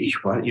 You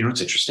know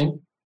what's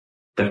interesting?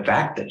 The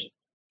fact that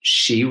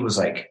she was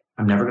like,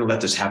 I'm never going to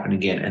let this happen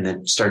again. And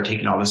then started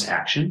taking all this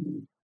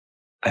action.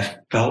 I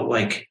felt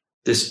like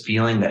this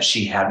feeling that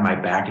she had my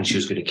back and she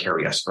was going to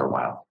carry us for a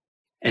while.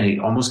 And it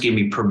almost gave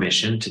me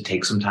permission to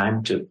take some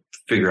time to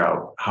figure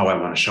out how I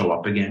want to show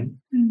up again.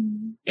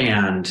 Mm-hmm.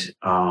 And,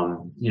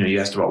 you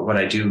asked about what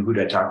I do, who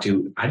did I talk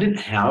to? I didn't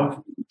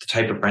have the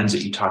type of friends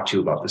that you talk to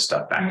about this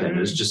stuff back then. It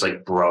was just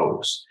like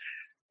bros.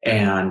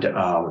 And,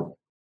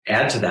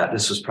 add to that,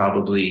 this was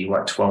probably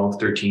 12,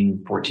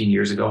 13, 14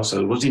 years ago. So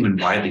it wasn't even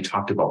widely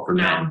talked about for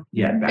men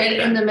yet.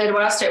 In the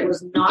Midwest, it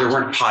was not. There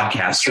weren't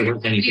podcasts. There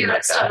weren't anything like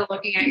that. Started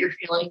looking at your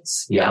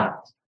feelings. Yeah.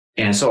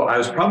 And so I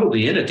was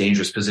probably in a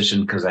dangerous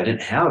position because I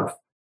didn't have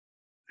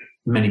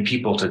many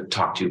people to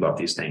talk to about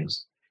these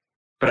things.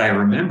 But I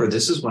remember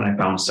this is when I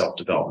found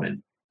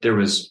self-development. There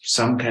was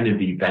some kind of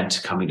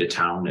event coming to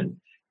town and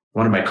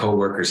one of my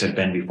coworkers had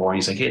been before.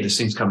 He's like, hey, this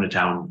thing's coming to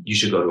town. You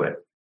should go to it.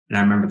 And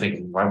I remember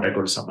thinking, why would I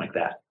go to something like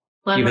that?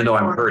 Even though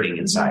I'm hurting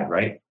inside,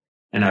 right?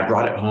 And I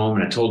brought it home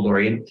and I told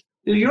Lori, and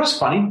you know what's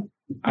funny?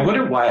 I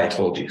wonder why I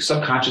told you.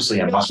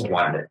 Subconsciously, I must have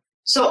wanted it.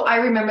 So I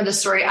remember the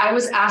story. I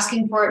was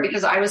asking for it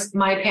because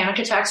my panic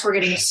attacks were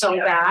getting so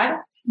bad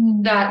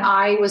that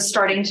I was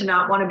starting to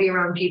not want to be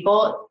around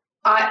people.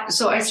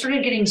 So I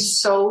started getting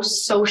so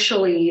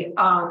socially,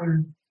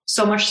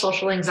 so much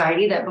social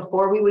anxiety that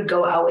before we would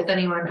go out with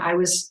anyone, I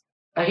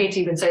hate to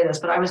even say this,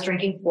 but I was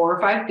drinking 4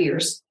 or 5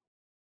 beers.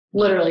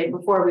 Literally,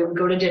 before we would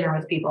go to dinner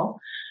with people.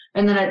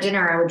 And then at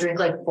dinner, I would drink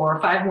 4 or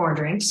 5 more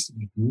drinks.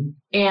 Mm-hmm.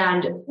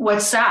 And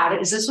what's sad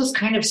is this was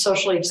kind of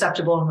socially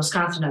acceptable in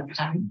Wisconsin at the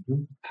time.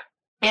 Mm-hmm.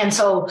 And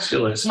so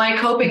Still is. my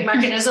coping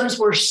mechanisms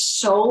were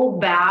so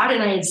bad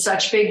and I had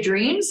such big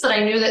dreams that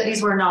I knew that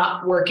these were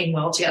not working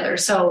well together.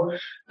 So,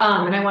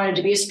 and I wanted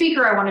to be a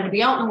speaker. I wanted to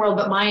be out in the world,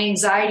 but my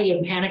anxiety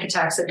and panic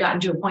attacks had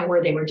gotten to a point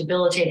where they were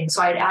debilitating.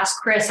 So I'd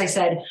asked Chris, I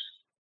said,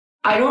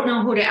 I don't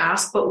know who to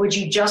ask, but would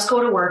you just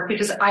go to work?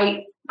 Because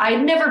I'd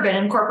never been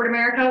in corporate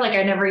America. Like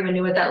I never even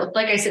knew what that looked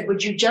like. I said,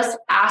 would you just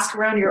ask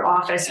around your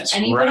office if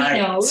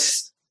anybody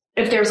knows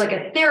if there's like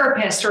a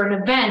therapist or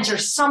an event or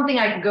something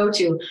I could go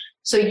to?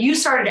 So you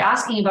started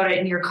asking about it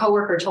and your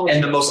coworker told you.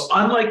 And the most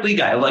unlikely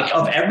guy, like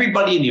of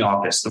everybody in the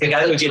office, the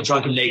guy that would get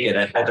drunk and naked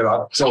at their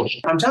office. So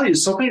I'm telling you,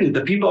 it's so funny.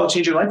 The people that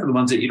change your life are the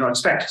ones that you don't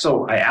expect.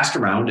 So I asked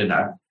around and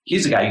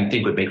he's the guy you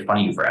think would make fun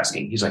of you for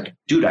asking. He's like,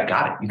 dude, I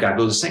got it. You got to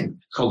go to this thing.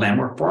 It's called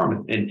Landmark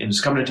Forum and it's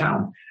coming to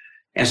town.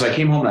 And so I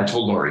came home and I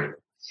told Lori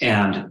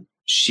and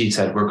she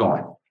said, we're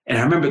going. And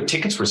I remember the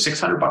tickets were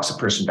 $600 a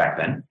person back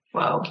then.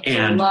 Wow.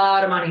 And a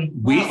lot of money.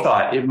 We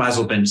thought it might as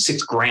well have been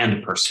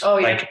 $6,000 a person. Oh,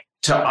 yeah. Like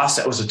to us,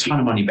 that was a ton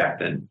of money back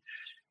then.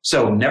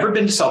 So never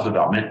been to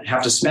self-development,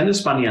 have to spend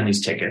this money on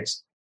these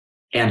tickets.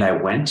 And I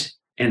went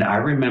and I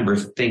remember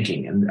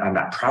thinking, and I'm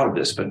not proud of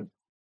this, but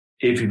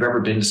if you've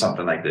ever been to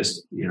something like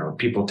this, you know,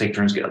 people take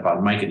turns get up on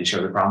the mic and they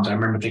share their problems. I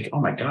remember thinking,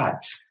 oh my God,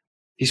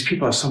 these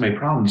people have so many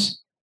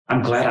problems.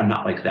 I'm glad I'm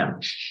not like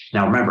them.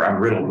 Now, remember,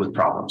 I'm riddled with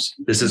problems.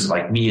 This is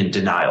like me in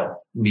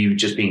denial, me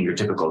just being your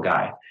typical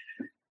guy.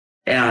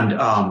 And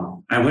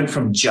I went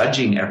from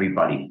judging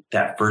everybody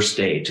that first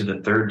day to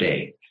the third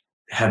day,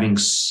 having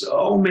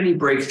so many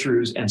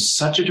breakthroughs and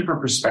such a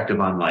different perspective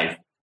on life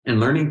and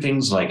learning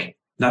things like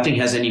nothing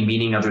has any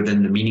meaning other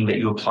than the meaning that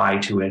you apply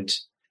to it.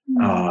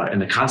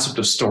 And the concept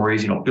of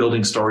stories, you know,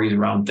 building stories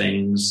around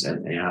things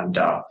and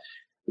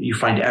you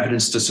find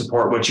evidence to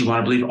support what you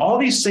want to believe. All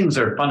these things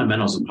are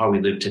fundamentals of how we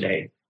live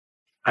today.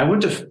 I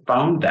wouldn't have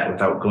found that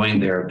without going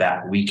there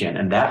that weekend.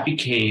 And that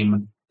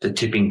became the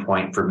tipping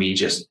point for me,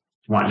 just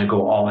wanting to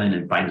go all in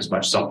and find as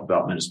much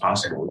self-development as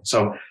possible.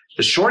 So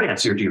the short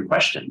answer to your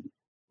question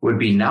would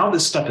be now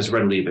this stuff is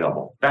readily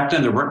available. Back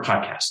then, there weren't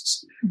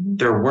podcasts. Mm-hmm.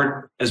 There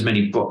weren't as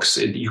many books.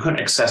 You couldn't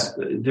access,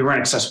 they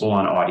weren't accessible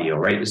on audio,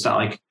 right? It's not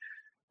like,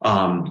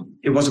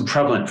 it wasn't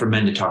prevalent for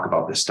men to talk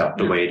about this stuff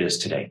the way it is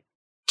today.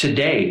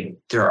 Today,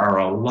 there are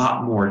a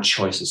lot more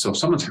choices. So if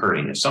someone's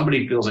hurting, if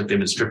somebody feels like they've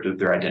been stripped of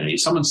their identity,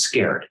 if someone's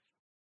scared,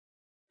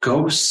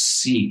 go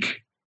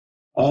seek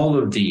all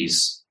of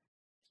these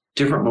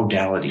different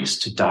modalities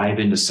to dive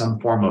into some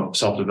form of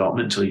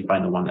self-development until you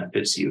find the one that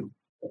fits you.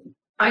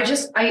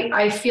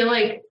 I feel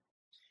like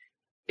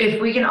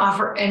if we can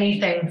offer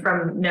anything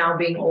from now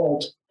being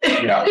old,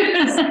 yeah.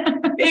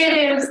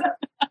 it is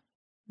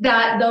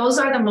that those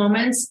are the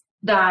moments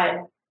that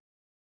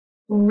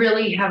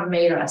really have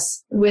made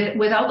us.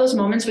 Without those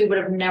moments, we would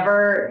have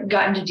never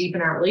gotten to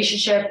deepen our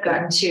relationship,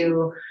 gotten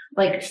to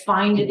like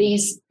find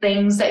these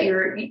things that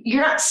you're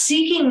not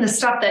seeking the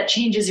stuff that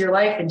changes your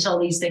life until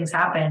these things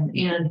happen.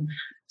 And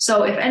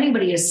so if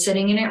anybody is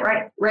sitting in it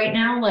right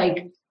now,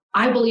 like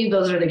I believe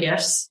those are the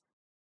gifts.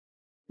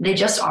 They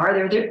just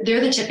are.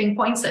 They're the tipping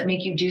points that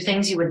make you do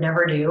things you would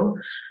never do.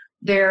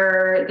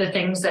 They're the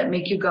things that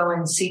make you go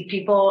and seek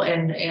people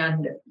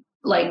and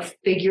like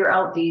figure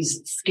out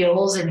these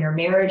skills in your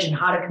marriage and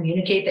how to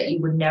communicate that you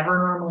would never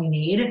normally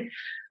need.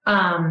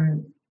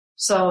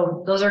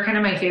 So those are kind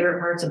of my favorite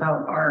parts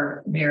about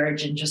our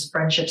marriage and just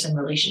friendships and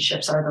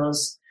relationships are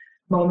those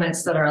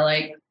moments that are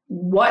like,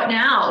 what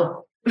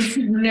now?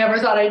 Never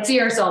thought I'd see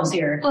ourselves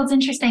here. Well, it's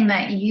interesting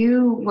that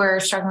you were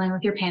struggling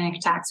with your panic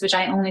attacks, which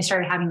I only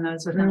started having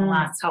those within the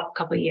last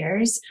couple of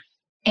years.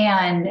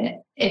 And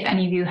if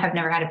any of you have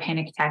never had a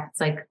panic attack, it's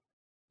like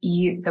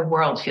the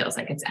world feels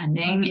like it's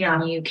ending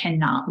and you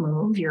cannot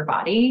move your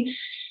body.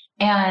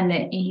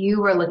 And you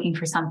were looking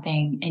for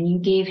something and you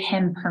gave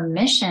him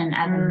permission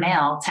as a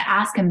male to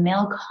ask a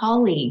male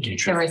colleague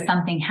if there was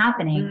something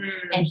happening.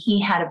 And he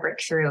had a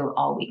breakthrough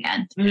all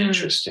weekend.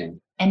 Interesting.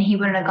 And he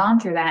wouldn't have gone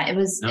through that. It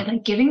was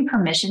like giving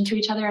permission to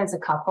each other as a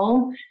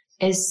couple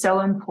is so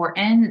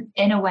important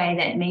in a way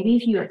that maybe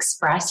if you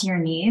express your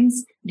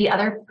needs, the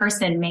other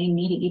person may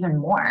need it even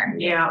more.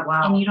 Yeah.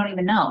 Wow. And you don't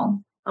even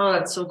know. Oh,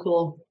 that's so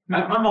cool.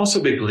 I'm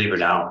also a big believer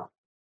now.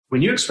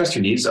 When you express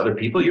your needs to other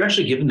people, you're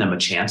actually giving them a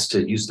chance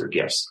to use their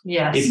gifts.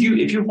 Yes. If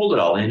you hold it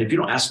all in, if you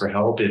don't ask for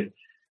help,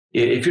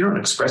 if you don't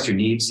express your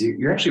needs,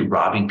 you're actually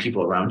robbing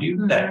people around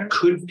you that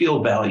could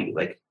feel value.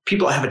 Like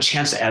people have a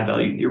chance to add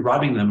value. You're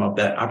robbing them of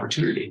that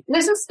opportunity.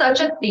 This is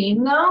such a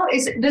theme, though.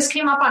 This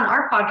came up on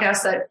our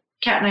podcast that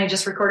Kat and I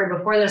just recorded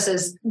before this.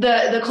 Is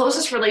the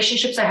closest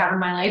relationships I have in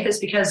my life is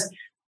because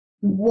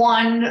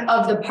one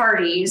of the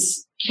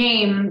parties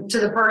came to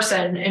the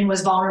person and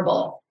was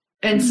vulnerable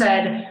and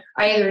said,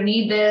 I either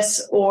need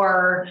this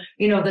or,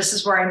 this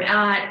is where I'm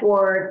at,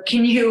 or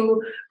can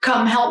you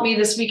come help me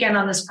this weekend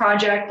on this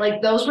project?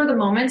 Like those were the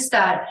moments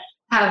that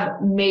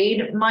have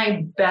made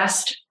my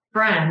best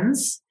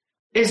friends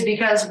is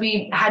because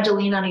we had to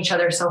lean on each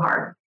other so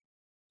hard.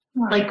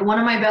 Wow. Like one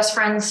of my best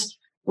friends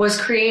was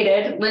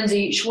created,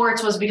 Lindsay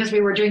Schwartz, was because we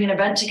were doing an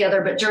event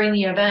together, but during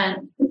the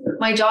event,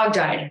 my dog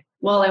died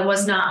while I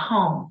was not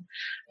home.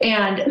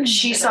 And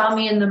she saw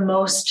me in the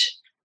most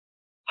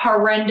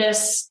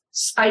horrendous,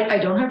 I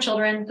don't have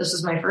children. This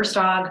is my first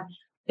dog.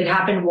 It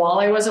happened while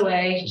I was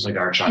away. It's like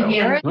our child.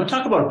 Yeah. I want to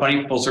talk about a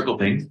funny full circle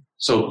thing.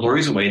 So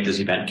Lori's away at this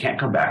event, can't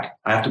come back.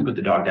 I have to put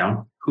the dog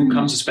down. Who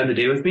comes to spend the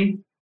day with me?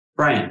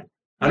 Brian.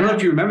 I don't know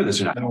if you remember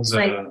this or not. That was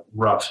a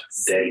rough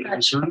day.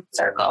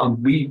 Circle.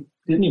 We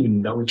didn't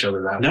even know each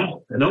other that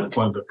well at No. that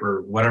point, but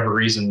for whatever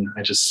reason,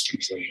 I just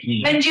was like,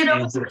 And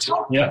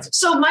yeah.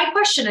 so my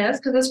question is,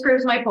 because this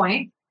proves my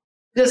point,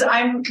 because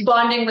I'm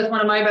bonding with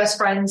one of my best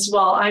friends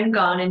while I'm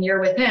gone and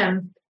you're with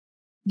him.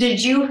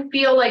 Did you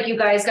feel like you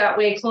guys got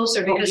way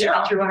closer because you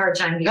went through a hard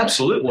time together?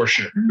 Absolutely. For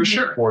sure. For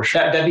sure. For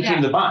sure. That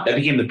became the bond. That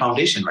became the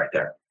foundation right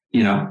there.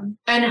 You know?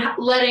 And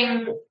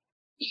letting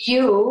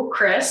you,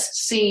 Chris,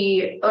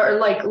 see, or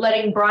like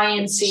letting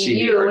Brian see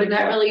you in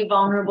that really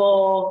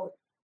vulnerable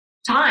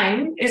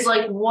time is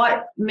like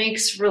what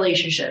makes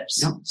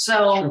relationships. Yep.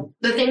 So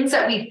the things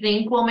that we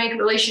think will make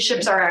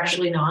relationships are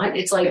actually not.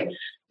 It's like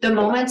the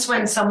moments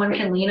when someone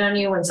can lean on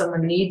you, when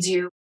someone needs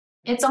you.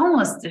 It's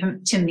almost,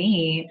 to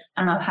me,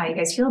 I don't know how you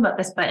guys feel about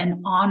this, but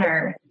an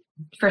honor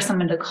for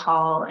someone to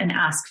call and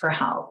ask for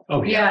help.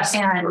 Oh, Yes.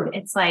 And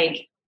it's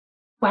like,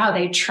 wow,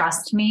 they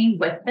trust me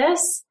with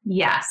this.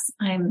 Yes,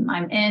 I'm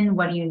in.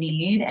 What do you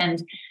need?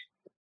 And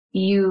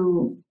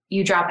you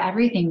drop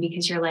everything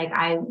because you're like,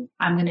 I'm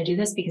going to do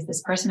this because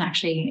this person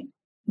actually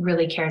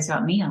really cares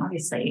about me,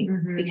 obviously,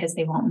 because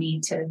they want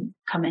me to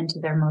come into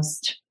their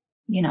most,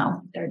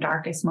 their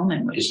darkest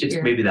moment. Which it's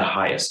maybe the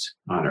highest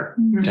honor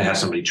to have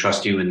somebody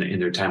trust you in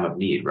their time of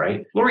need,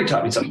 right? Lori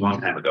taught me something a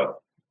long time ago.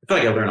 I feel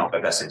like I learned all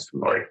my best things from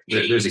Lori.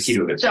 There's a key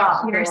to it.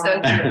 Stop. You're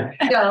so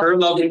cute. Her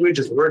love language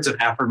is words of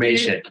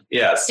affirmation.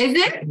 Yes. Is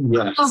it?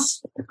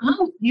 Yes.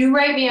 Oh, you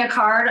write me a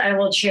card, I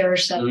will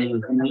cherish that.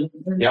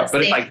 Yeah,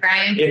 but Thanks,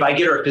 Brian. if I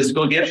get her a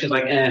physical gift, she's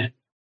like,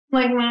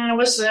 Like,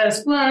 what's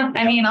this?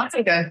 I mean, I'll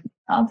take a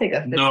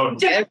No,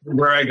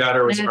 where I got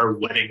her was our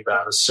wedding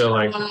vows. So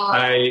like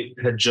I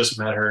had just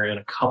met her and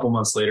a couple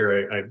months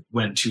later, I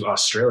went to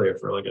Australia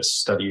for like a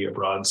study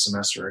abroad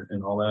semester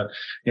and all that.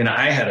 And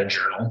I had a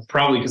journal,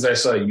 probably because I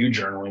saw you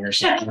journaling or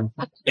something.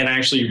 And I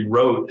actually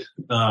wrote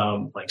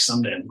like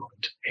someday I'm going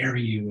to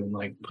marry you and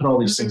like put all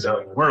these things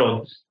out in the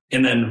world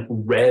and then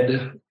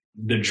read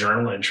the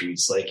journal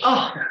entries. Like,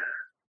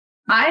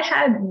 I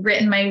had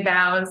written my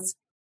vows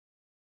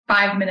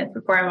 5 minutes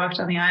before I walked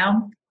on the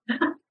aisle.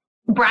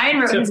 Brian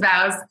wrote his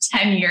vows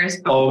 10 years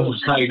before. oh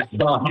my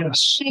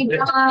gosh. Oh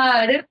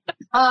my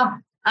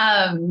God.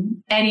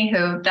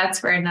 Anywho, that's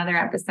for another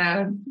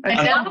episode.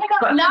 Now I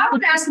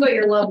want to ask about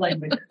your love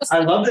language. I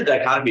love the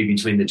dichotomy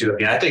between the two of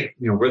you. I think,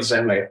 we're the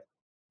same way.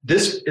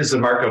 This is the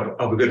mark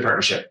of a good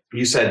partnership.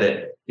 You said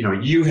that,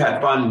 you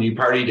had fun and you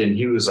partied and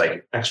he was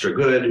like extra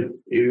good,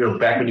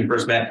 back when you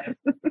first met.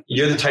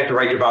 You're the type to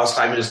write your vows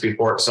 5 minutes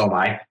before, so am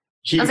I.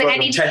 He I was like, wrote I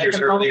them need 10 to years get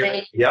the earlier.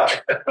 moment. Yeah.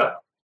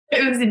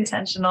 It was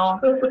intentional.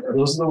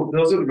 Those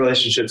are the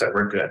relationships that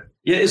were good.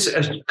 Yeah, it's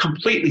a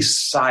completely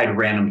side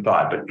random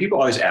thought, but people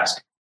always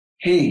ask,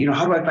 hey,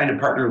 how do I find a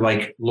partner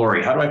like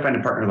Lori? How do I find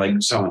a partner like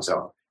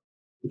so-and-so?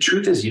 The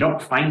truth is you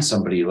don't find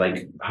somebody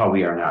like how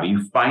we are now.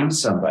 You find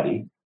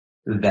somebody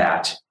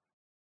that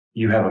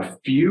you have a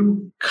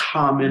few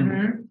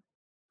common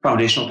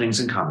foundational things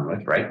in common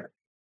with, right?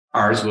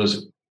 Ours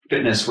was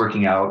fitness,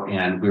 working out,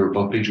 and we were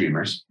both big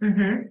dreamers.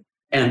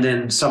 And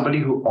then somebody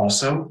who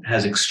also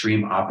has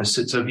extreme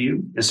opposites of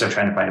you instead of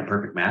trying to find a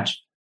perfect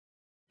match,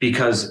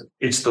 because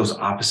it's those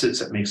opposites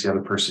that makes the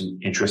other person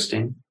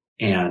interesting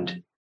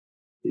and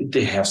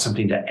they have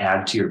something to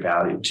add to your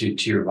value, to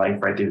your life,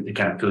 right? They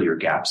kind of fill your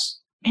gaps.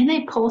 And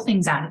they pull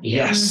things out of you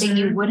Yes. that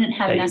you wouldn't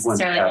have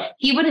necessarily.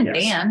 He wouldn't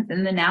dance,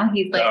 and then now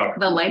he's like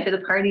the life of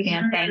the party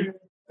dancing.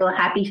 Little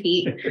happy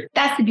feet.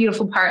 That's the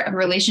beautiful part of a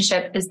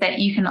relationship, is that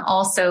you can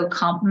also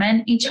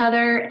complement each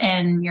other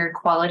and your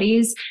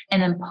qualities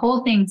and then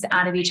pull things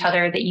out of each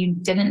other that you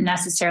didn't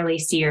necessarily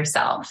see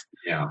yourself.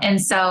 Yeah.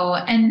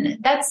 And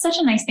that's such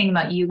a nice thing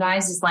about you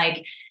guys is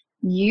like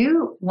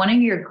one of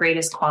your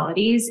greatest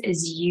qualities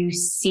is you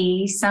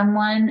see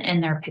someone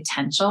and their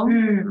potential.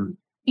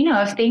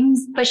 If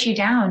things push you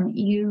down,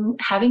 you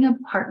having a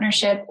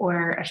partnership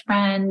or a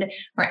friend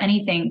or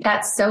anything,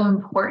 that's so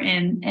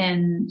important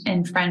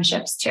in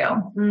friendships too.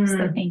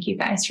 So thank you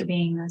guys for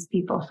being those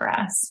people for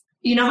us.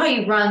 You know how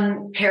you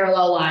run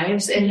parallel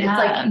lives and it's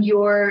like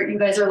you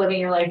guys are living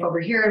your life over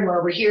here and we're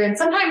over here. And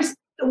sometimes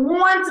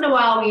once in a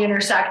while we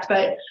intersect,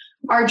 but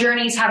our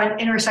journeys haven't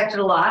intersected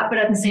a lot, but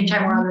at the same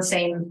time, we're on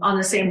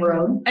the same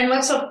road. And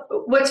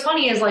what's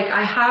funny is like,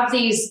 I have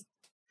these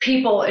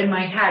people in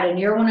my head, and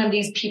you're one of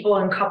these people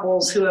and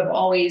couples who have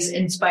always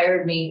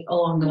inspired me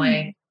along the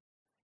way.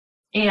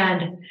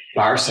 And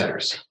Bar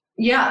setters.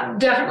 Yeah,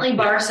 definitely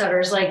bar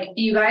setters. Like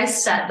you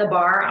guys set the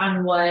bar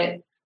on what,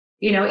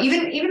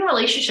 even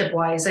relationship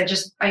wise,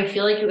 I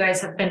feel like you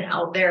guys have been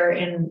out there,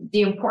 and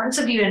the importance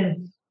of you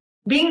in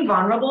being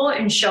vulnerable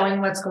and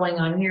showing what's going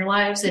on in your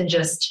lives and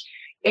just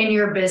in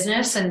your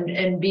business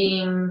and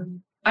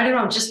being, I don't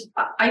know,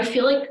 I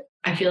feel like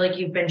I feel like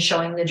you've been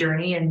showing the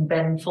journey and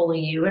been fully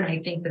you. And I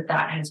think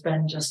that has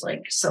been just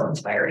like so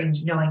inspiring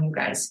knowing you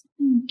guys.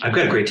 I've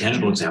got a great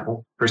tangible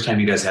example. First time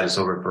you guys had us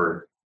over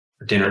for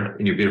dinner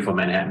in your beautiful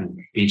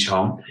Manhattan Beach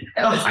home.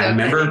 I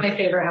remember my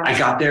favorite house. I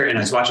got there and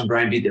I was watching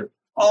Brian be the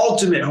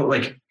ultimate,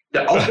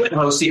 the ultimate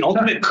host, the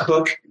ultimate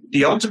cook,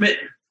 the ultimate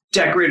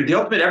decorator, the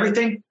ultimate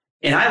everything.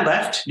 And I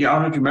left, I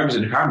don't know if you remember,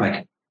 in the car, I'm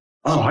like,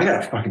 oh, I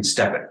got to fucking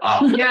step it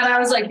up. Yeah. And I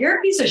was like, you're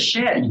a piece of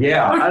shit.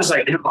 Yeah. I was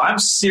like, I'm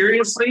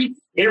seriously,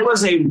 it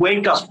was a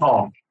wake up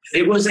call.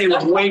 It was a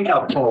wake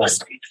up call.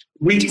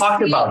 We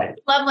talked about it.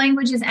 Love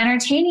language is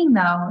entertaining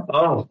though.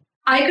 Oh,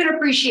 I could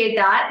appreciate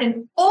that.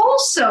 And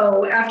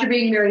also, after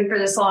being married for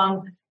this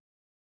long,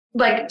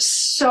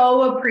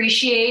 so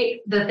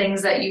appreciate the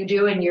things that you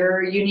do and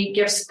your unique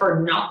gifts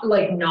for not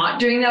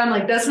doing that. I'm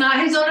like, that's not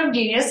his zone of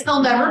genius.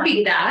 He'll never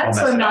be that.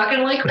 So I'm not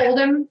going to hold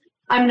him.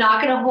 I'm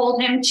not going to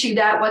hold him to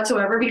that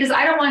whatsoever, because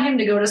I don't want him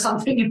to go to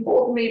something and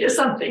hold me to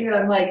something. And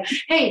I'm like,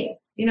 hey,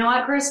 you know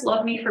what, Chris?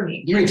 Love me for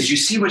me. Yeah, did you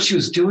see what she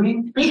was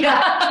doing?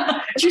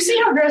 Yeah. Did you see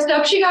how dressed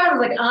up she got? I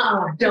was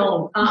like,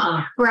 don't.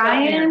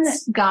 Brian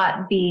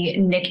got the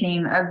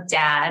nickname of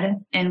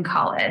Dad in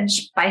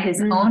college by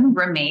his own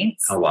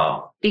roommates. Oh,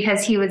 wow.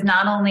 Because he was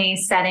not only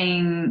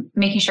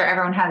making sure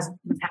everyone was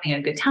having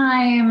a good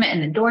time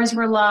and the doors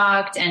were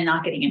locked and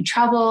not getting in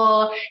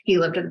trouble. He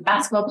lived with the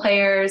basketball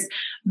players,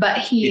 but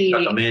he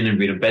tuck them in and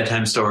read them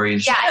bedtime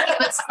stories. Yeah, he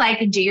was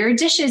like, do your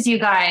dishes, you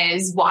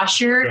guys.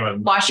 Wash your.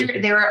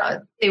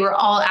 They were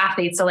all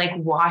athletes, so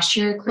wash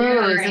your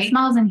clothes. It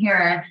smells in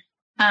here.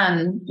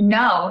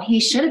 No, he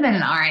should have been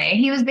an RA.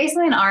 He was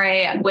basically an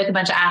RA with a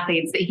bunch of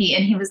athletes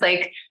he was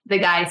like the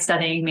guy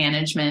studying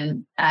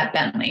management at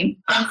Bentley.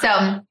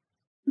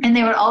 And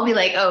they would all be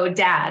like, oh,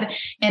 Dad.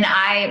 And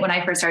when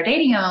I first started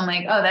dating him, I'm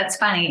like, oh, that's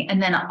funny.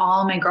 And then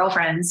all my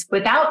girlfriends,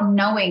 without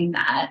knowing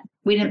that,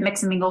 we didn't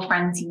mix and mingle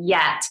friends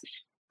yet,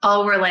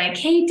 all were like,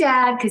 hey,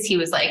 Dad. Cause he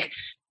was like,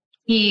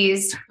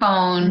 keys,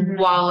 phone,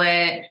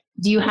 wallet.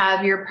 Do you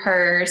have your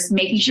purse?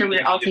 Making sure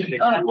we're all taking.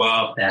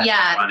 Wow,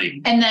 yeah.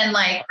 Funny. And then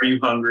are you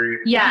hungry?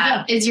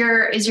 Yeah. Is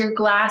your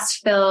glass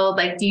filled?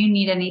 Do you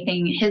need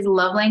anything? His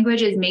love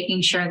language is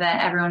making sure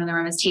that everyone in the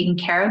room is taken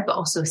care of, but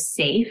also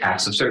safe.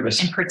 Acts of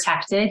service. And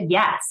protected.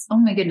 Yes. Oh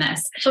my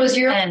goodness. So is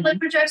your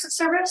language acts of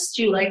service?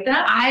 Do you like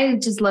that? I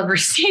just love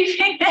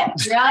receiving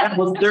it. Yeah.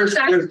 Well, there's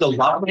the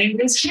love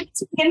language. You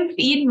can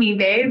feed me,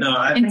 babe. No,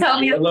 I think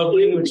the love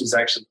language is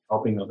actually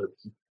helping other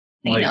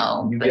people. I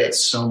know. You get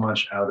so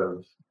much out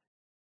of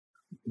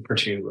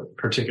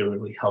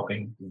particularly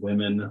helping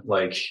women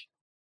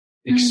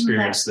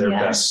experience their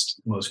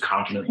best, most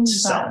confident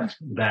self.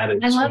 That is,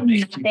 I love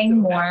nothing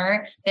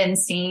more than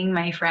seeing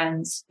my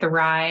friends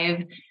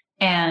thrive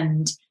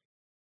and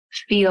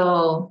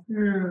feel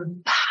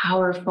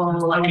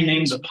powerful. Like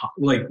names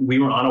we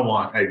were on a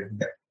walk. I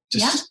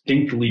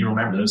distinctly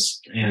remember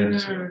this,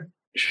 and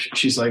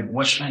she's like,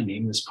 "What should I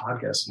name this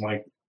podcast?" I'm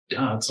like,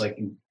 "Duh!" It's like,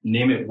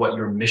 name it what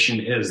your mission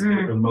is,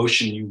 the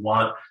emotion you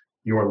want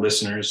your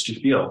listeners to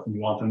feel.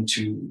 You want them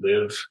to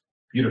live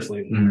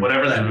beautifully,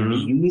 whatever that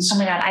means. Oh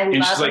my God. I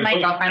love when my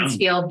girlfriends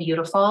feel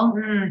beautiful.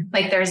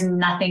 There's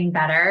nothing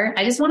better.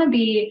 I just want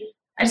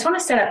to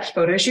set up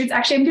photo shoots.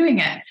 Actually, I'm doing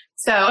it.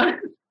 So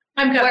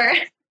I'm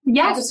good.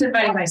 Yes. I'm just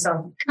inviting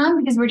myself.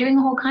 Come, because we're doing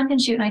a whole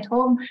content shoot. And I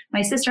told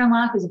my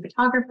sister-in-law, who's a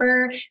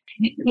photographer,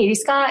 Katie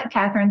Scott,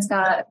 Catherine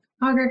Scott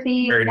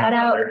Photography, shout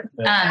out.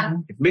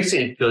 It makes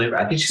me feel,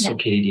 I think she's so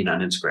Katie on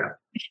Instagram.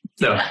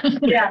 So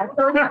yeah.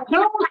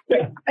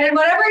 And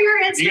whatever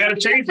your Instagram, you gotta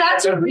change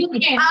that's that.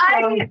 really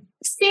I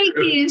say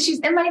Katie, she's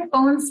in my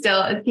phone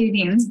still as Katie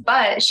Beans,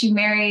 but she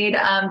married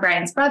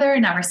Brian's brother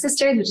and now her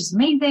sisters, which is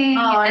amazing.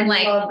 Oh, and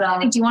I love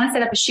them. do you want to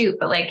set up a shoot?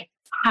 But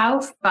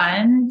how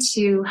fun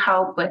to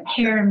help with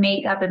hair and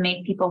makeup and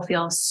make people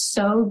feel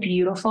so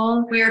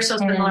beautiful. We are so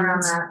similar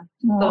on that.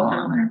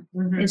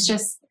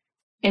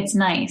 It's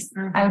nice.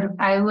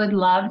 I would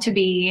love to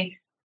be,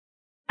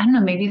 I don't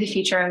know, maybe the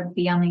future I would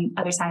be on the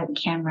other side of the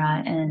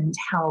camera and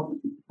help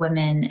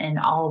women in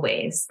all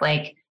ways,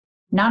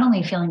 not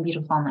only feeling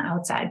beautiful on the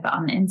outside, but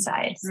on the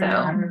inside.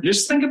 So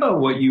just think about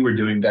what you were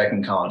doing back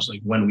in college,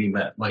 when we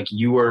met.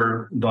 You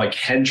were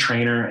head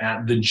trainer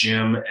at the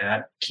gym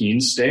at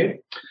Keene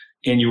State.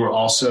 And you were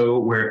also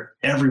where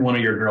every one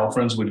of your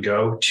girlfriends would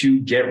go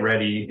to get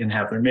ready and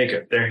have their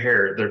makeup, their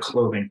hair, their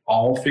clothing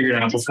all figured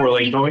out before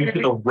going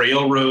to the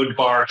railroad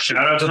bar.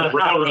 Shout out to the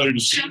railroad.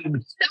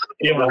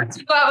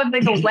 Go out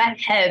with a wet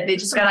head. They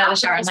just got out of the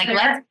shower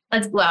and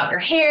let's blow out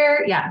your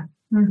hair. Yeah.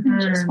 I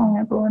just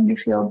want everyone to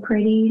feel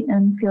pretty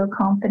and feel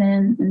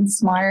confident and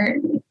smart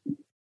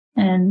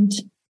and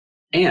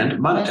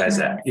monetize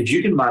that. If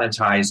you can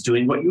monetize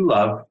doing what you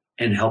love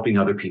and helping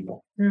other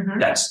people,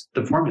 that's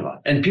the formula.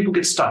 And people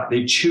get stuck.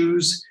 They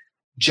choose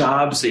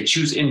jobs, they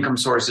choose income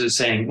sources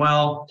saying,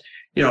 well,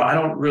 I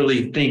don't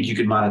really think you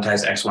could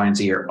monetize X, Y, and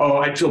Z, or, oh,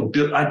 I feel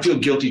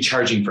guilty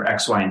charging for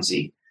X, Y, and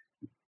Z.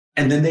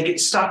 And then they get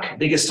stuck.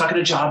 They get stuck in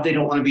a job they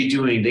don't want to be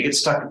doing. They get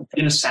stuck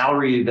in a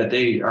salary that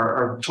they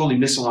are totally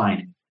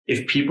misaligned.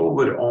 if people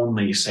would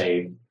only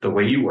say the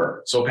way you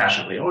were so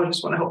passionately, oh, I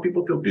just want to help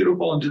people feel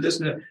beautiful and do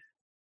this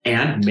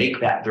and make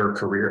that their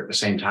career at the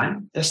same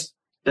time,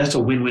 that's a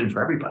win-win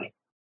for everybody.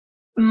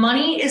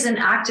 Money is an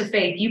act of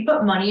faith. You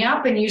put money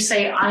up and you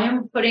say, I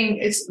am putting,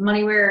 it's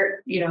money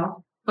where,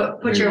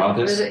 put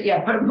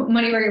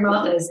money where your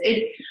mouth is.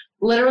 It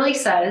literally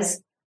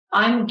says,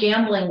 I'm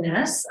gambling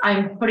this.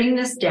 I'm putting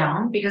this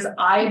down because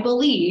I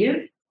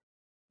believe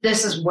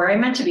this is where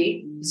I'm meant to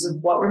be. This is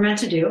what we're meant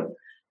to do.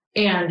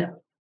 And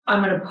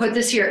I'm going to put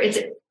this here.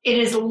 It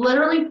is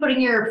literally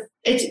putting your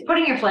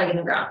flag in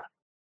the ground.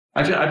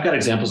 I've got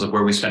examples of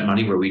where we spent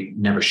money where we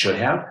never should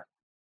have,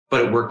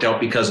 but it worked out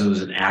because it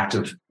was an act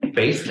of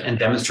faith and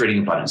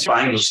demonstrating abundance.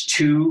 Buying those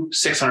 2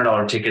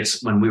 $600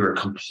 tickets when we were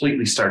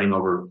completely starting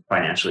over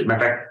financially.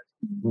 Matter of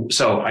fact,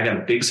 so I got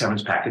a big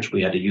severance package.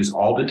 We had to use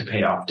all of it to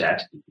pay off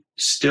debt.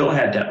 Still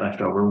had debt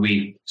left over.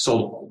 We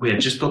had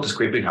just built this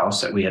great big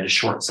house that we had to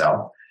short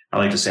sell. I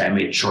like to say I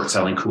made short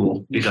selling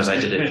cool because I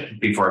did it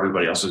before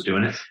everybody else was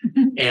doing it.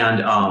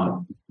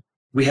 And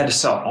we had to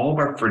sell all of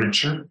our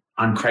furniture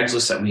on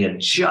Craigslist that we had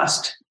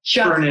just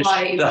furnished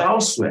the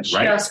house with,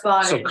 right?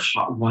 So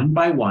one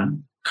by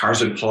one,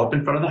 cars would pull up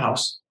in front of the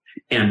house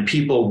and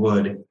people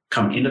would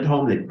come into the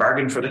home. They'd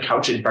bargain for the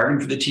couch. They'd bargain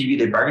for the TV.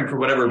 They'd bargain for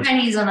whatever.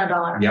 Pennies on a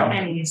dollar. Yeah.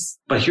 Pennies.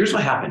 But here's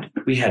what happened.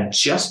 We had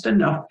just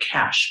enough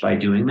cash by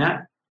doing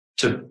that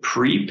to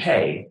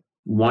prepay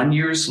 1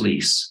 year's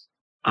lease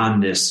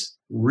on this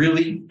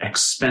really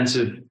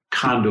expensive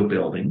condo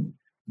building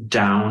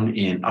down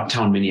in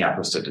uptown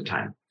Minneapolis at the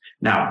time.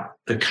 Now,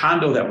 the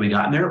condo that we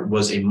got in there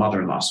was a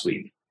mother-in-law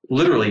suite.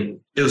 Literally,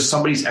 it was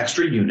somebody's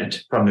extra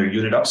unit from their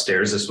unit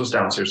upstairs. This was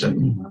downstairs.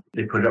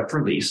 They put it up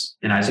for lease.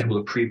 And I was able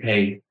to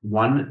prepay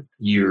 1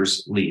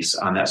 year's lease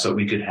on that so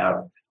we could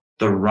have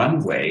the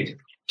runway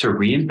to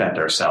reinvent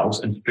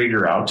ourselves and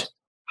figure out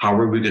how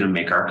are we going to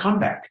make our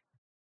comeback.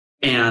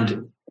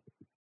 And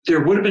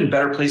there would have been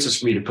better places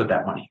for me to put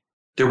that money.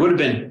 There would have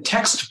been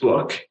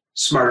textbook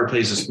smarter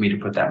places for me to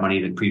put that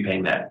money than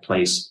prepaying that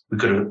place. We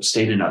could have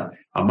stayed in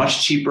a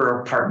much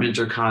cheaper apartment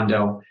or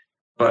condo,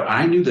 but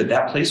I knew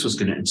that place was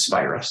going to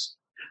inspire us.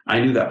 I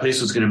knew that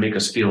place was going to make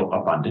us feel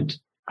abundant.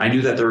 I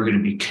knew that there were going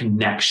to be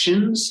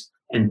connections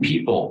and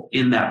people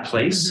in that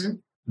place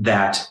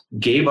that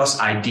gave us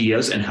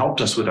ideas and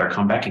helped us with our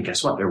comeback. And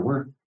guess what? There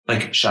were,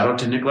 like, shout out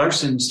to Nick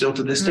Larson still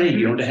to this day.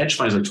 He owned a hedge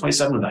fund. He was like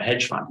 27 with a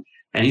hedge fund.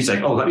 And he's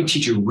like, oh, let me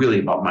teach you really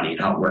about money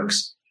and how it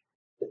works.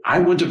 I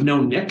wouldn't have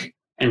known Nick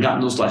and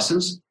gotten those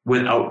lessons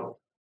without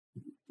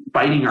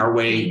fighting our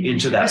way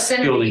into that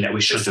building that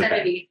we should have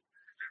been.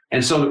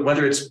 And so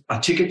whether it's a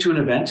ticket to an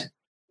event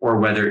or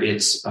whether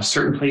it's a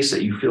certain place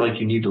that you feel like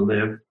you need to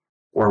live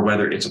or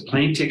whether it's a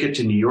plane ticket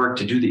to New York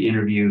to do the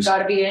interviews. Got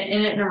to be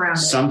in it and around it.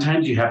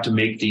 Sometimes you have to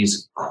make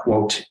these,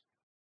 quote,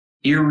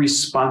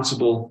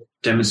 irresponsible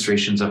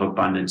demonstrations of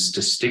abundance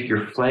to stick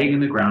your flag in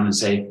the ground and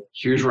say,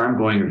 here's where I'm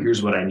going or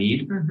here's what I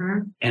need.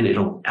 And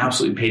it'll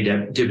absolutely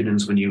pay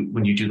dividends when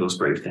you do those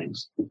brave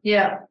things.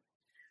 Yeah.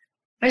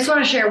 I just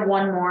want to share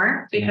one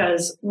more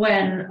because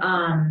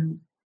when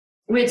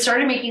we had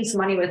started making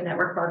some money with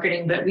network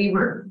marketing, but we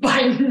were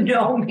by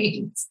no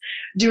means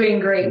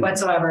doing great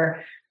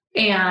whatsoever.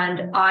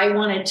 And I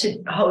wanted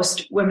to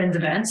host women's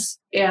events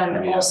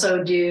and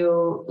also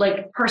do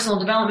like personal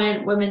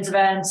development, women's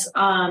events.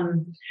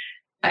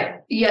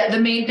 The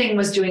main thing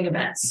was doing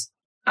events.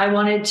 I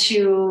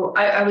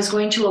was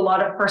going to a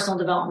lot of personal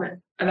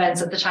development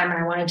events at the time,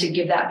 and I wanted to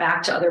give that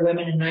back to other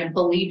women. And I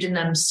believed in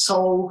them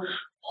so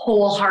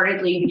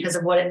wholeheartedly because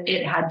of what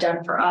it had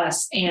done for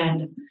us.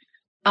 And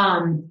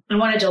I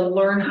wanted to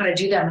learn how to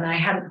do them. And I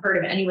hadn't heard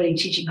of anybody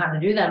teaching how to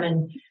do them.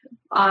 And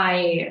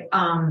I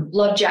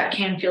loved Jack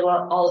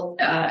Canfield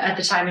at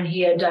the time, and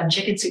he had done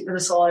Chicken Soup for the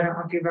Soul. I don't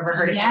know if you've ever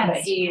heard of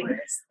him, but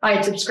I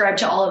had subscribed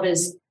to all of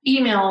his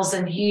emails,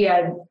 and he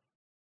had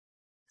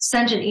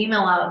sent an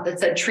email out that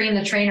said train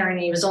the trainer, and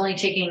he was only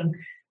taking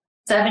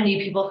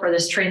 70 people for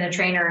this train the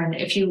trainer. And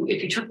if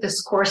you took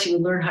this course, you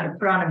would learn how to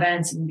put on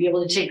events and be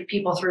able to take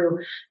people through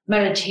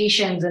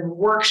meditations and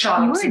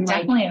workshops. You were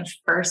definitely a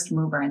first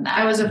mover in that.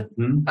 I was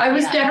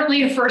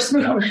definitely a first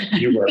mover.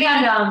 You were.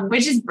 And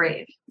which is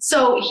brave.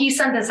 So he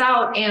sent this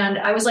out, and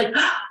I was like,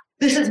 oh,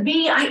 this is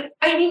me. I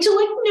need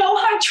to know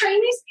how to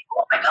train these people.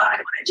 Oh my God, I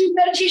want to do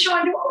meditation. I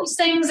want to do all these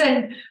things.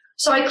 And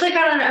so I click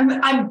on it.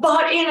 I'm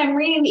bought in. I'm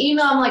reading the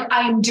email. I'm like,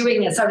 I am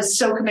doing this. I was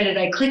so committed.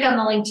 I click on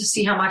the link to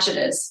see how much it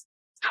is.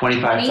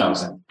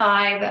 $25,000.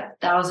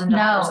 $25,000. No.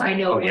 I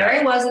know where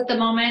I was at the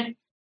moment.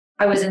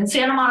 I was in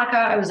Santa Monica.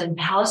 I was in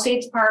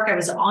Palisades Park. I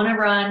was on a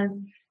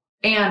run.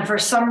 And for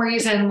some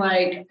reason,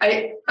 like,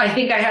 I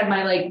think I had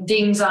my like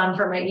dings on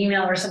for my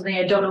email or something.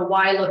 I don't know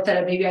why I looked at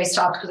it. Maybe I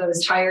stopped because I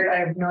was tired. I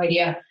have no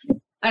idea. And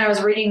I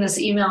was reading this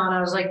email and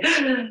I was like,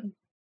 I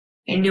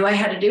knew I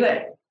had to do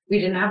it. We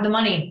didn't have the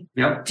money.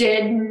 Yep.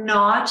 Did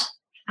not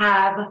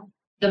have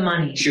the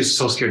money. She was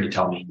so scared to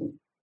tell me.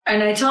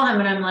 And I tell him,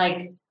 and I'm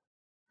like,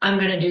 I'm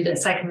going to do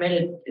this. I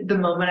committed the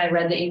moment I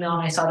read the email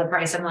and I saw the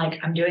price. I'm like,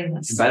 I'm doing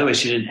this. And by the way,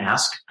 she didn't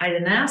ask. I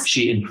didn't ask.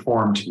 She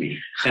informed me.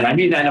 And I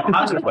mean that in a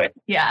positive way.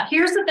 Yeah.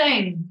 Here's the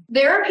thing.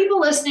 There are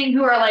people listening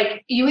who are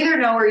like, you either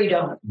know or you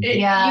don't.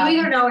 Yeah. You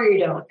either know or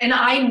you don't. And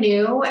I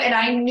knew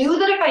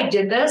that if I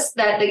did this,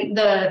 that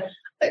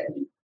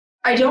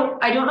I don't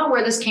know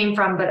where this came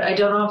from, but I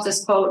don't know if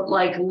this quote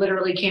like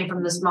literally came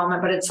from this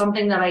moment, but it's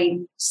something that I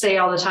say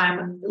all the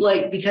time,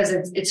 like, because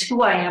it's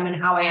who I am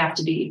and how I have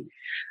to be.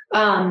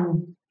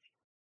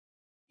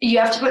 You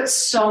have to put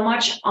so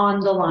much on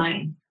the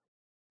line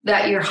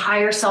that your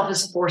higher self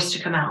is forced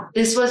to come out.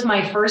 This was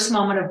my first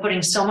moment of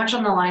putting so much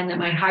on the line that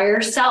my higher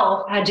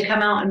self had to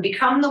come out and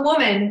become the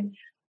woman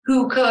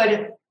who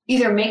could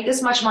either make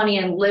this much money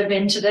and live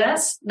into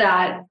this,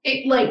 that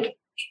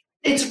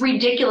it's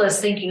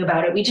ridiculous thinking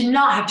about it. We did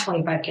not have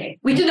 25K.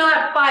 We did not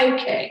have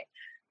 5K,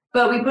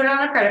 but we put it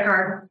on a credit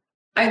card.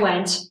 I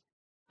went.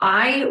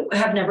 I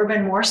have never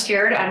been more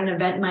scared at an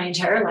event in my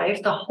entire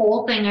life. The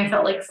whole thing, I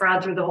felt like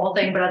fraud through the whole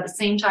thing. But at the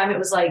same time, it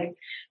was like,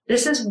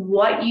 this is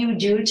what you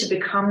do to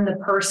become the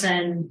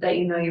person that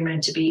you know you're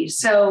meant to be.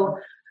 So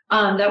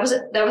that was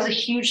a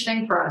huge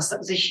thing for us. That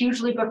was a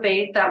huge leap of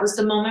faith. That was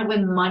the moment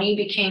when money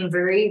became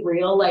very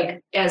real,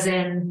 like as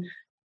in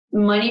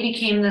money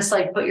became this,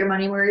 like, put your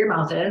money where your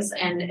mouth is.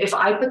 And if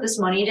I put this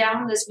money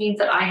down, this means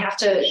that I have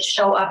to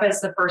show up as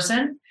the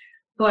person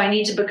who I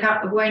need to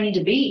become, who I need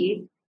to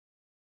be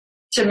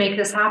to make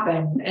this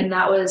happen. And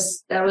that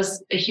was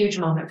a huge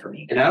moment for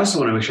me. And I also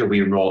want to make sure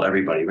we enroll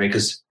everybody, right?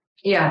 Because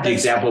the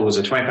example was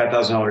a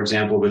 $25,000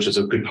 example, which is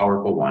a good,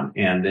 powerful one.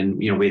 And then,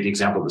 we had the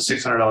example of the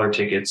 $600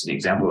 tickets, an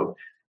example of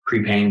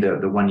prepaying the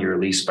 1-year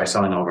lease by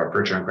selling all of our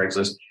furniture on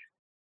Craigslist.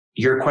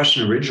 Your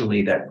question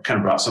originally that kind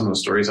of brought some of those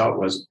stories out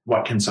was,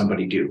 what can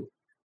somebody do?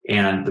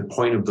 And the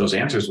point of those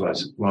answers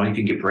was, well, you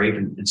can get brave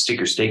and stick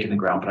your stake in the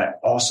ground. But I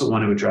also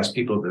want to address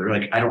people that are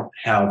like, I don't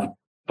have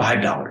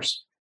 $5.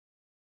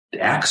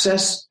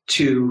 Access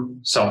to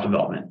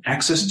self-development,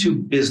 access to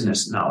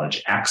business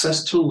knowledge,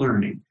 access to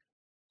learning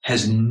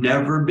has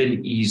never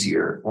been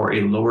easier or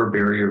a lower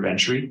barrier of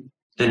entry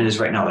than it is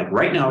right now. Like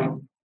right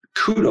now,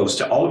 kudos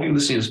to all of you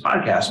listening to this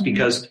podcast,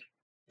 because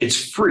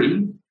it's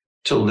free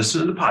to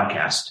listen to the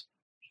podcast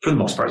for the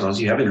most part, as long as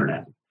you have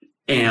internet.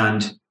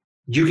 And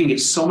you can get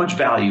so much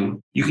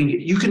value. You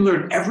can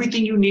learn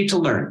everything you need to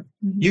learn.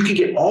 You can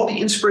get all the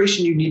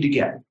inspiration you need to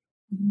get.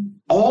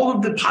 All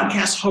of the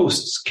podcast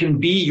hosts can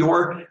be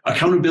your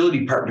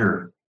accountability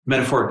partner,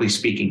 metaphorically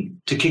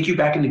speaking, to kick you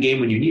back in the game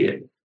when you need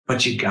it.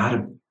 But you got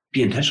to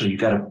be intentional. You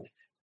got to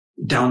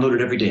download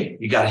it every day.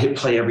 You got to hit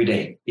play every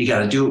day. You got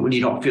to do it when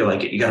you don't feel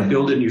like it. You got to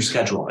build it in your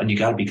schedule, and you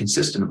got to be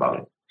consistent about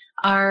it.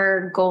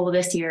 Our goal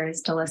this year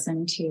is to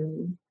listen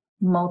to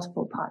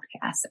multiple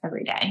podcasts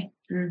every day.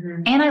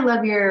 Mm-hmm. And I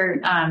love your,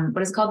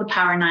 what is it called? The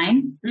Power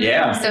 9.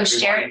 Yeah. So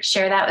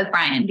share that with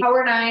Brian.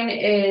 Power 9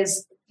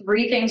 is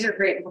 3 things you're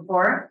grateful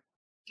for,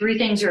 3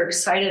 things you're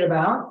excited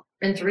about,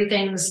 and 3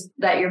 things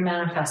that you're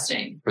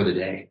manifesting for the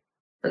day.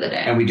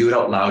 And we do it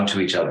out loud to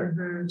each other.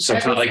 Mm-hmm. So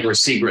it's not like we're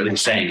secretly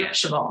saying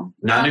it.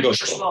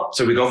 Non-negotiable.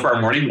 So we go for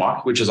our morning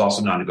walk, which is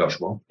also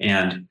non-negotiable.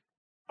 And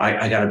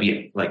I got to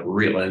be like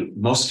real.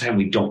 Most of the time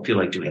we don't feel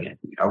like doing it.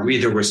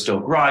 Either we're still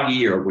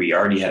groggy, or we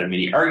already had a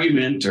mini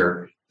argument,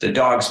 or the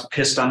dog's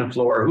pissed on the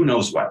floor, or who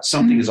knows what.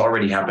 Something has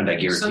already happened, I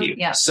guarantee you.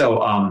 Yeah.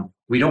 So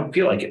we don't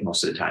feel like it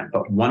most of the time.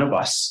 But one of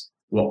us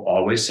will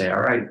always say,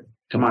 all right,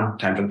 come on,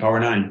 time for the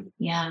Power 9.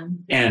 Yeah.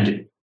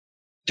 And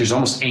there's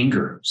almost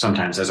anger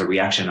sometimes as a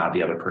reaction of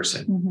the other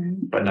person. Mm-hmm.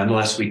 But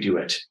nonetheless, we do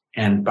it.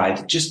 And by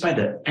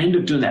the end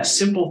of doing that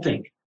simple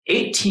thing,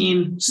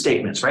 18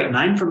 statements, right?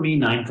 9 from me,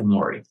 9 from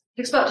Lori.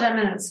 Takes about 10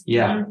 minutes.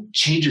 Yeah. Mm-hmm.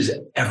 Changes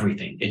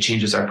everything. It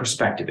changes our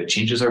perspective. It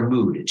changes our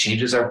mood. It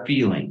changes our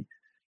feeling.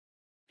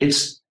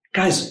 It's,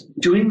 guys,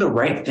 doing the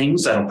right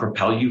things that'll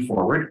propel you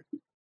forward.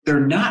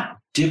 They're not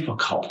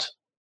difficult.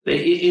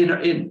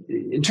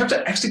 In terms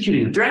of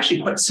executing it, they're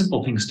actually quite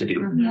simple things to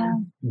do. Yeah.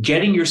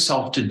 Getting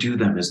yourself to do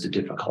them is the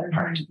difficult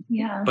part.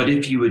 Yeah. But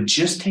if you would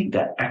just take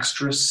that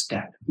extra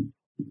step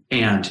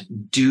and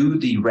do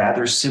the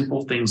rather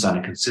simple things on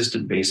a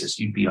consistent basis,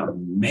 you'd be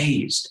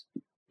amazed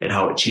at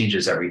how it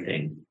changes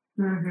everything.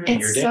 Mm-hmm.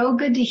 It's so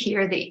good to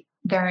hear that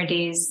there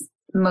are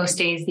most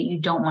days that you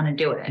don't want to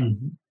do it.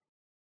 Mm-hmm.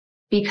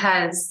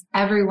 Because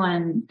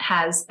everyone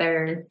has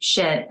their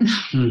shit,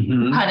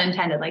 pun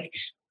intended, like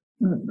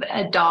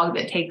a dog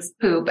that takes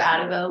poop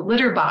out of a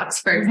litter box,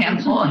 for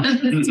example,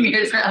 and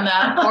smears around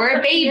that, or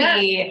a baby.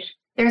 Yeah.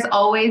 There's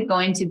always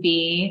going to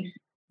be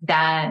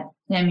that.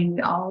 I mean,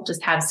 we all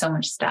just have so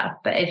much stuff,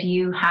 but if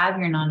you have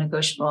your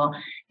non-negotiable,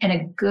 and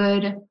a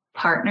good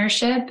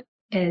partnership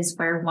is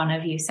where one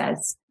of you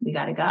says, we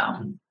got to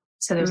go.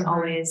 So there's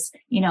always,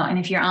 and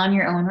if you're on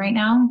your own right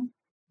now,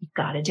 you've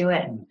got to do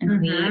it.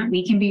 And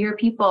we can be your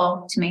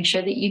people to make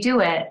sure that you do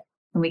it,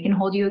 and we can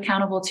hold you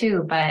accountable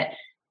too. But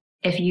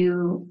if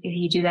you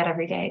do that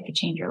every day, it could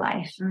change your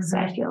life. Mm-hmm. So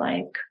I feel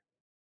like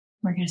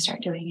we're going to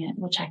start doing it.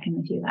 We'll check in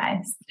with you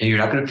guys. And you're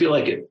not going to feel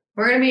like it.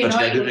 We're going to be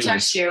annoyed. We'll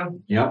text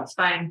you. Yeah. It's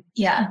fine.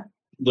 Yeah.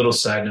 little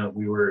side note,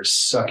 we were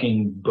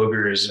sucking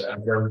boogers out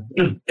of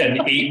an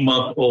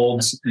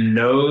 8-month-old's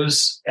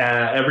nose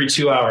every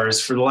 2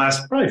 hours for the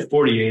last probably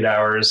 48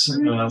 hours.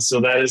 So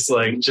that is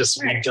like,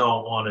 just, we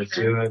don't want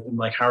to do it. And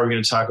like, how are we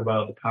going to talk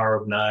about the power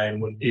of 9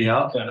 when we've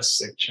got a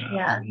sick child?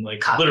 Yeah. And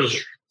like literally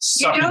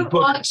sucking You don't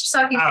want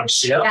sucking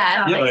ouch.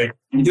 Yeah. Like,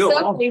 I'm do it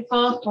so all.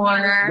 grateful for,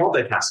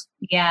 Multitask.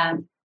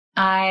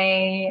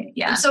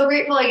 I'm so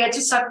grateful I get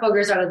to suck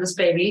boogers out of this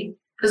baby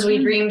because we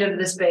dreamed of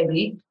this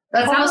baby.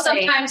 That's how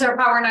sometimes our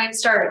Power 9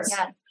 starts.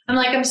 Yeah. I'm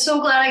like, I'm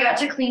so glad I got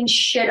to clean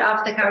shit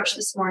off the couch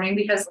this morning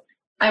because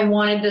I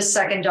wanted this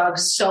second dog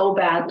so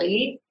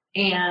badly.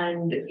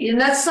 And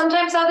that's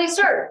sometimes how they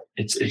start.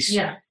 It's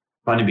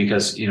funny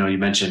because, you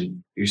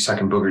mentioned you're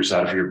sucking boogers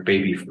out of your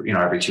baby,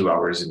 every 2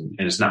 hours and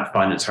it's not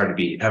fun. It's hard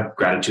to have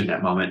gratitude in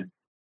that moment.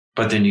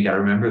 But then you got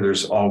to remember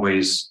there's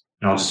always,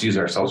 I'll just use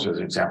ourselves as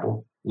an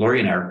example. Lori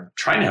and I are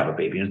trying to have a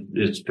baby and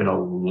it's been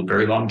a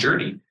very long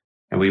journey.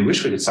 And we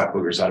wish we could suck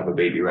boogers out of a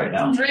baby right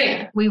now.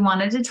 Right. we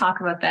wanted to talk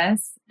about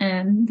this,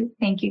 and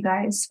thank you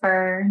guys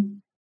for,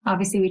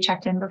 obviously we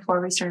checked in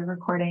before we started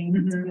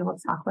recording to be able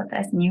to talk about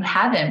this, and you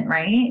haven't,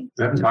 right? We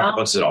haven't talked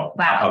about this at all.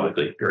 Wow.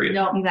 Publicly, period.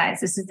 No. You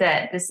guys, this is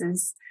it. This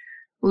is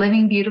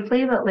living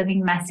beautifully, but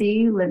living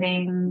messy,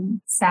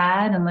 living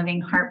sad and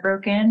living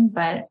heartbroken,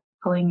 but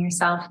pulling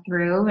yourself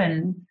through.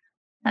 And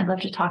I'd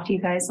love to talk to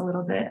you guys a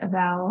little bit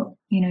about,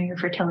 your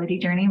fertility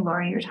journey.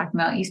 Lori, you were talking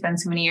about you spent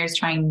so many years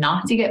trying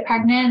not to get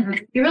pregnant.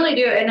 You really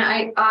do. And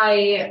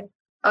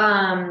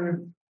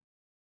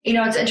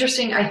it's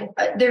interesting.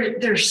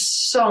 There's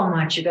so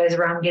much, you guys,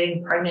 around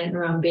getting pregnant and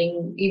around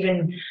being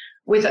even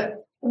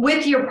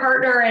with your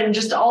partner and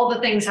just all the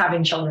things,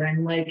 having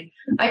children. Like,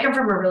 I come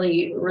from a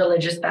really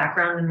religious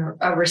background and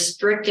a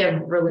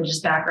restrictive religious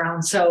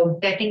background. So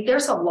I think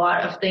there's a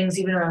lot of things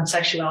even around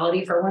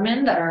sexuality for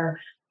women that are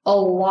a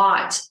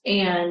lot.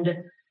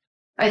 And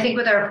I think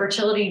with our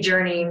fertility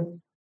journey,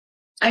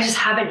 I just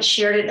haven't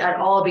shared it at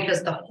all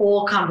because the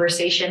whole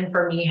conversation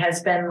for me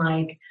has been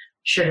like,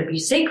 should it be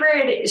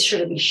sacred?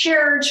 Should it be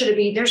shared? Should it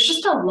be,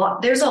 there's a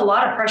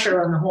lot of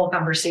pressure on the whole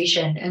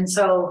conversation. And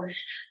so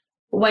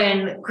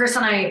when Chris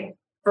and I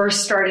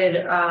first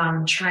started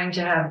trying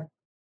to have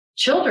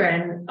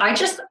children, I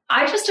just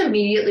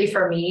immediately,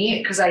 for me,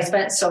 because I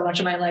spent so much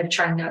of my life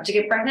trying not to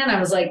get pregnant,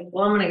 I was like,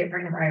 well, I'm going to get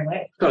pregnant right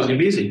away. That was going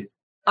to be easy.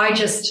 I'm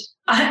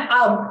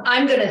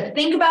going to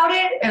think about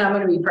it and I'm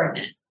going to be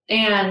pregnant.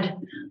 And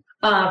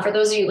for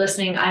those of you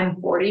listening,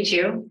 I'm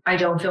 42. I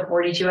don't feel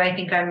 42. I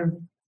think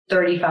I'm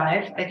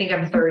 35. I think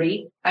I'm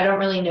 30. I don't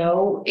really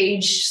know.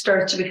 Age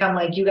starts to become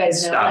like, you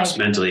guys know. Stops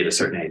mentally at a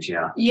certain age,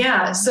 yeah.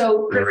 Yeah.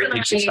 So I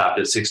think she stopped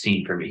at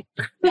 16 for me.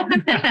 Chris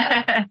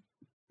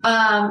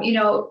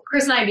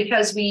and I,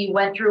 because we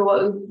went through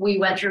what we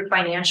went through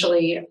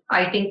financially,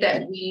 I think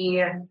that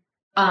we,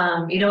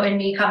 and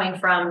me coming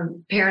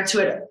from parents who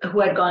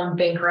had gone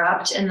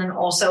bankrupt, and then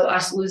also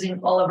us losing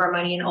all of our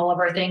money and all of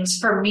our things.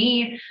 For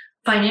me,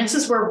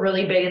 finances were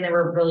really big and they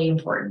were really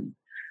important.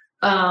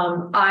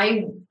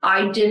 I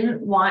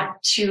didn't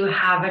want to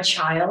have a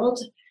child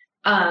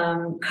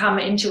come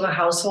into a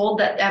household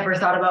that ever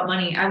thought about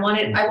money. I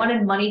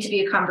wanted money to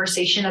be a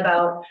conversation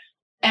about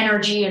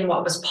energy and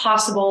what was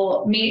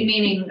possible.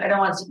 Meaning, I don't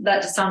want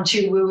that to sound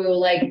too woo-woo,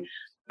 like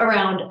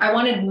around, I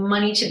wanted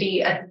money to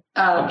be a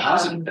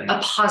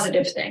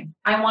positive thing.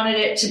 I wanted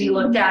it to be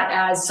looked at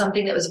as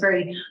something that was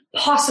very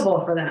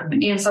possible for them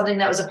and something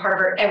that was a part of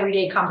our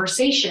everyday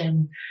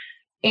conversation.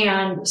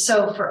 And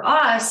so for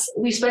us,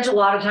 we spent a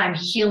lot of time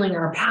healing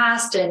our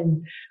past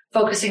and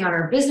focusing on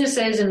our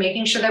businesses and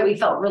making sure that we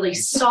felt really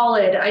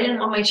solid. I didn't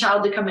want my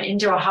child to come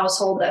into a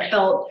household that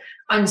felt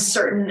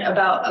uncertain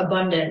about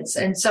abundance.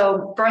 And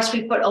so for us,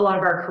 we put a lot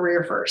of our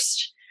career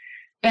first.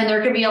 And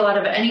there could be a lot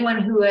of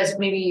anyone who is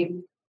maybe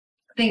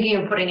thinking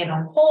of putting it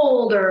on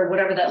hold or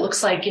whatever that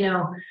looks like,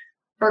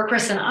 for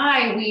Chris and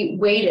I, we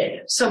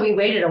waited. So we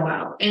waited a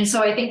while. And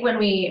so I think when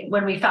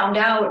we found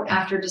out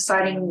after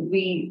deciding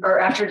we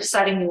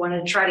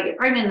wanted to try to get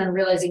pregnant and then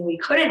realizing we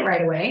couldn't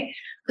right away,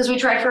 because we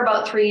tried for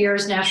about 3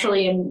 years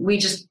naturally and we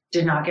just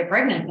did not get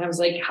pregnant. And I was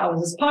like, how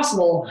is this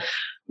possible?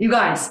 You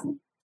guys,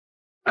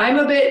 I'm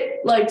a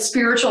bit like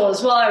spiritual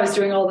as well. I was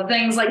doing all the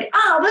things like, this is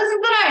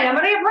the night I'm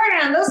going to get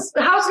pregnant. This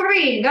how's it going to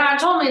be? God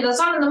told me the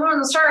sun and the moon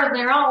and the stars, and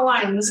they're all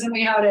aligned. This is going to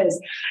be how it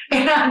is.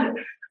 And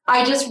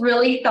I just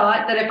really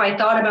thought that if I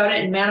thought about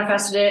it and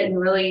manifested it and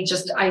really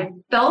just, I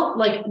felt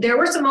like there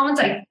were some moments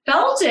I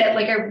felt it,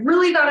 like I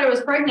really thought I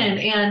was pregnant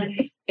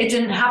and it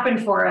didn't happen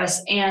for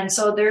us. And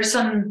so there's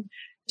some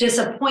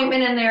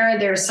disappointment in there.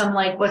 There's some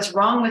like, what's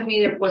wrong with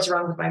me? What's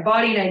wrong with my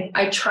body? And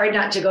I tried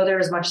not to go there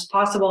as much as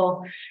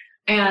possible.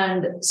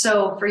 And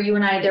so for you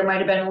and I, there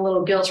might've been a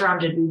little guilt around,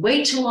 did we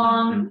wait too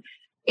long?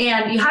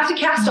 And you have to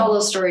cast all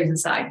those stories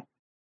aside.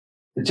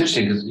 It's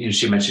interesting because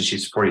she mentioned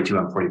she's 42,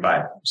 I'm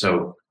 45.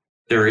 So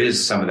there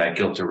is some of that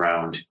guilt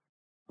around,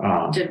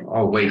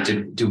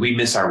 did we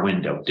miss our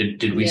window?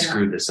 Did we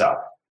screw this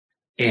up?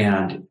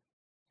 And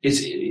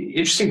it's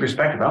interesting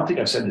perspective. I don't think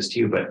I've said this to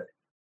you, but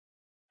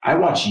I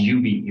watch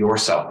you beat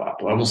yourself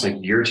up, almost like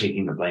you're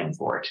taking the blame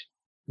for it.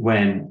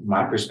 when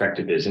my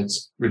perspective is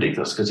it's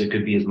ridiculous because it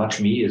could be as much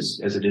me as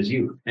it is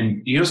you.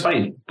 And you know, it's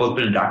funny, both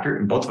been a doctor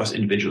and both of us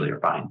individually are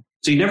fine.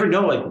 So you never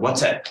know like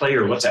what's at play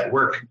or what's at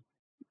work.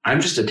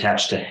 I'm just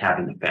attached to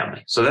having a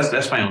family. So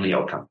that's my only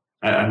outcome.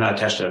 I'm not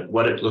attached to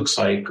what it looks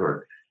like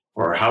or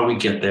how we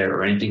get there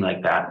or anything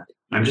like that.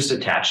 I'm just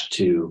attached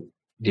to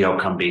the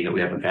outcome being that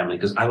we have a family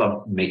because I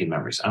love making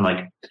memories. I'm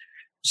like,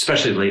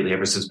 especially lately,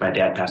 ever since my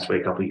dad passed away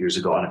a couple of years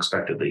ago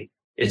unexpectedly,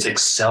 it's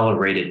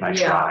accelerated my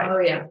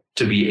drive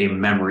to be a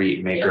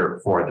memory maker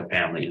for the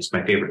family. It's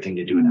my favorite thing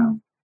to do now.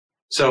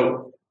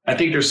 So I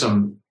think there's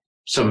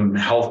some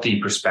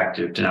healthy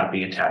perspective to not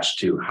being attached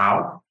to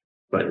how,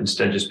 but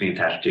instead just being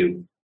attached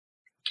to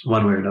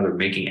one way or another,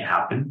 making it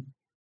happen.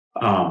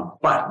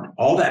 But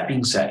all that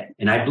being said,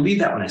 and I believe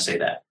that when I say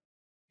that,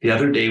 the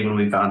other day when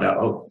we found out,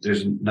 oh,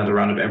 there's another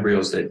round of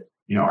embryos that,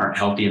 you know, aren't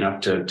healthy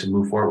enough to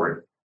move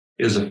forward,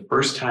 it was the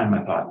first time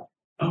I thought,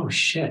 oh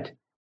shit,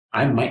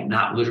 I might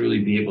not literally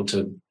be able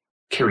to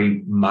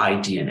carry my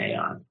DNA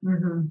on.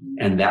 Mm-hmm.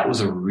 And that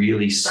was a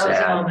really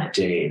sad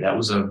day. That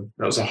was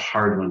a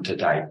hard one to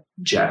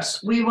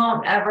digest. We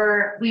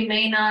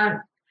may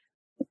not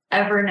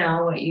ever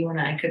know what you and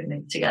I could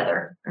make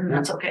together. And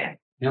that's okay.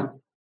 Yep.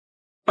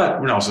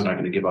 But we're also not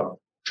going to give up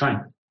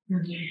trying.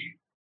 Mm-hmm.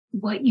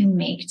 What you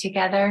make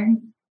together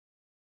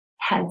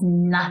has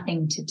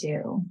nothing to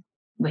do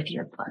with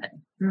your blood.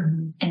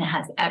 Mm-hmm. And it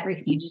has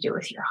everything to do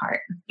with your heart.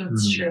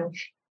 That's true.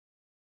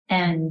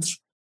 And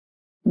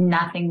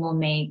nothing will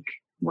make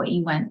what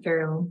you went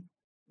through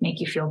make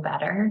you feel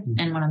better. Mm-hmm.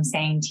 And what I'm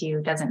saying to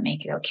you doesn't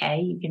make it okay.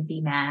 You can be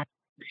mad.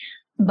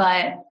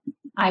 But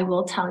I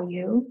will tell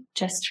you,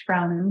 just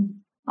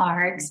from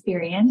our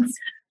experience,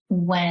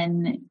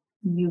 when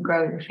you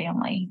grow your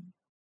family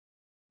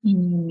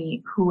and you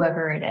meet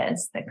whoever it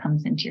is that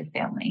comes into your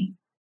family,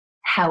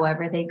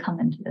 however they come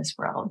into this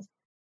world,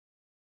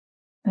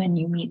 when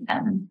you meet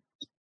them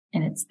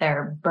and it's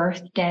their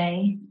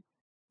birthday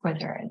or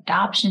their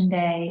adoption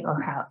day or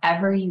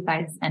however you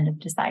guys end up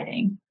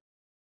deciding,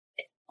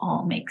 it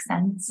all makes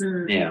sense.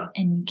 Yeah.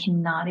 And you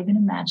cannot even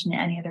imagine it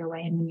any other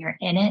way. And when you're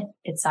in it,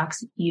 it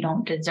sucks. You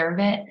don't deserve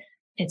it.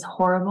 It's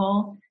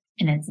horrible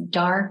and it's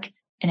dark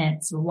and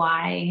it's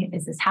why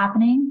is this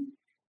happening?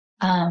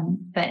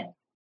 But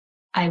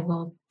I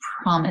will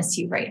promise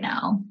you right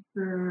now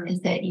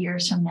is that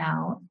years from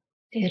now,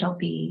 it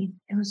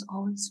was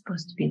always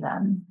supposed to be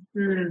them.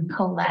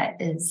 Colette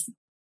is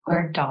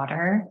our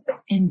daughter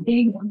and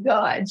big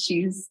God,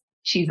 she's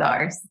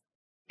ours.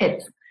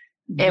 It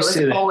was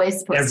always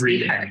supposed to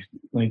be her.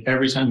 Like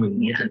every time we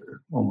look at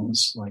her,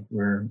 almost like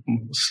we're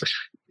almost.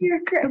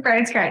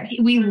 Brian's correct.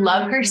 We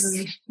love her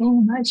so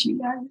much, you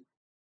guys.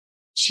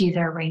 She's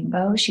our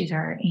rainbow. She's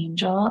our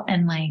angel.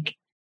 And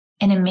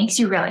it makes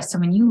you realize, so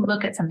when you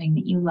look at something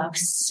that you love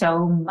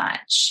so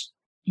much,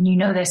 and you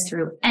know this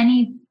through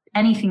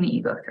anything that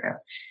you go through,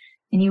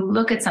 and you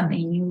look at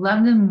something and you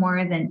love them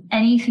more than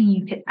anything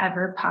you could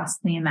ever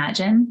possibly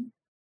imagine,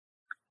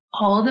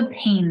 all the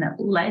pain that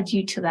led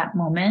you to that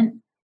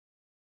moment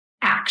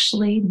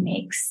actually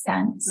makes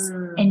sense.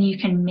 And you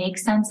can make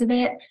sense of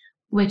it,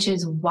 which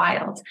is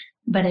wild.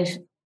 But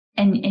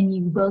and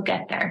you will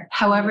get there,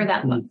 however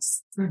that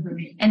looks. Mm-hmm.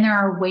 And there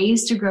are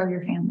ways to grow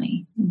your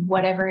family,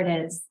 whatever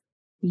it is.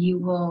 You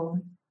will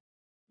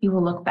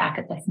look back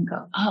at this and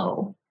go,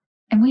 oh,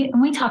 and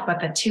we talk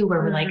about that too, where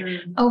we're like,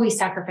 oh, we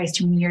sacrificed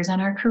too many years on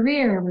our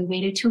career. We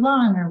waited too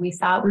long, or we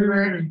thought we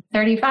were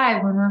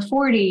 35 when we're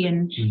 40.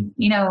 And,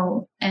 you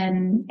know,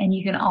 and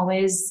you can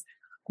always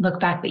look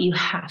back, but you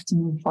have to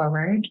move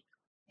forward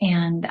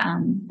and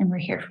we're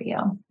here for you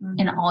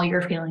and all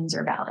your feelings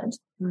are valid.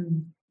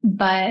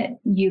 But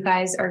you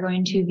guys are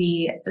going to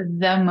be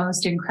the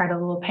most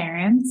incredible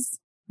parents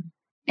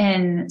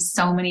in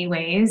so many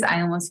ways.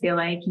 I almost feel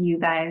like you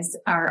guys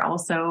are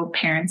also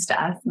parents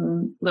to us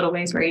in little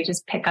ways where you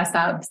just pick us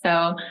up.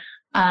 So,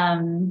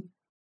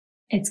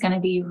 it's going to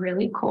be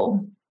really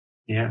cool.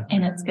 Yeah.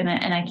 And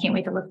and I can't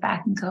wait to look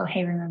back and go,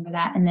 hey, remember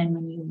that. And then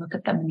when you look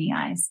at them in the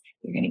eyes,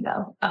 you're going to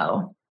go,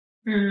 oh,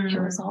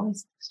 it was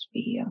always supposed to be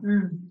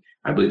you.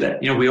 I believe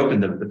that. You know, we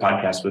opened the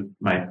podcast with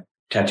my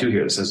tattoo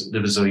here that says,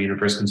 live as though the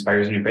universe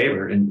conspires in your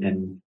favor.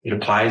 And it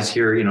applies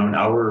here, you know, an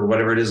hour or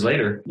whatever it is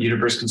later, the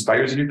universe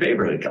conspires in your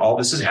favor. Like all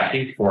this is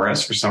happening for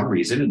us for some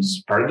reason.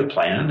 It's part of the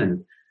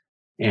plan.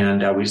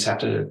 And we just have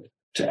to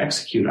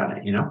execute on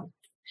it, you know?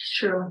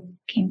 True.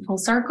 Came full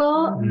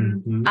circle.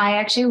 Mm-hmm. I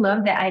actually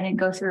love that I didn't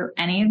go through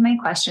any of my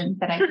questions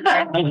that I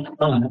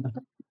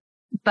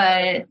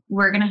but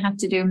we're going to have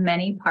to do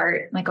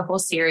like a whole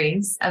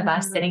series of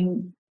us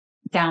sitting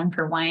down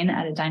for wine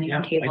at a dining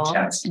room table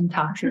and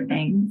talk through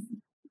things.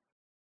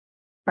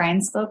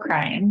 Brian's still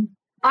crying.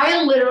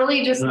 I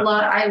literally just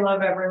I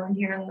love everyone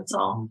here. That's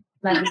all.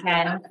 Love you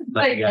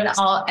guys.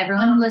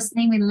 Everyone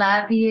listening, we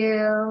love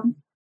you.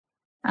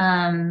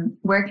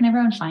 Where can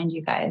everyone find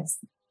you guys?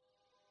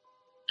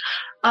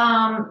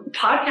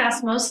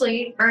 Podcast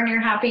mostly. Earn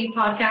Your Happy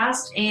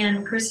podcast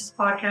and Chris's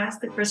podcast,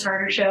 The Chris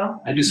Harder Show.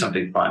 I do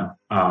something fun.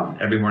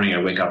 Every morning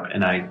I wake up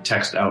and I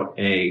text out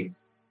a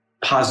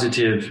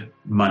positive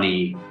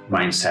money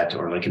mindset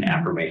or like an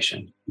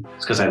affirmation.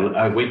 It's because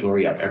I wake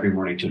Lori up every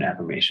morning to an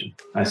affirmation.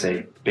 I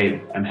say,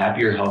 babe, I'm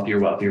happier, healthier,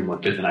 wealthier,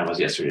 more fit than I was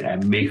yesterday. I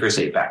make her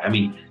say it back. I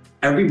mean,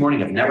 every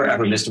morning, I've never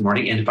ever missed a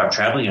morning. And if I'm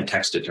traveling, I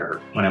text it to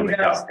her when I wake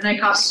up. And I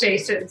copy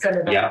paste it instead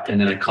of that. Yeah.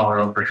 And then I call her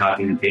out for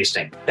copying and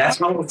pasting. That's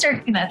how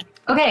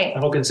Okay.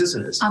 how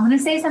consistent it is. I'm going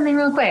to say something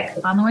real quick.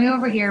 On the way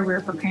over here, we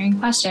were preparing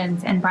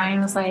questions and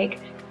Brian was like,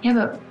 yeah,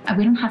 but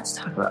we don't have to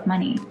talk about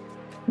money.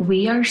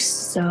 We are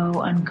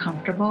so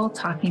uncomfortable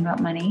talking about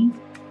money.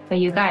 But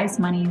you guys,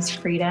 money is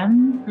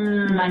freedom.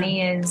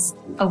 Money is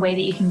a way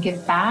that you can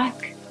give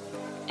back.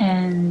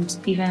 And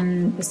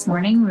even this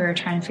morning, we were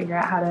trying to figure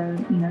out how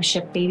to,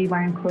 ship Baby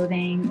Barn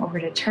clothing over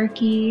to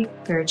Turkey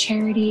for a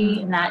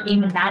charity. And that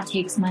even that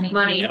takes money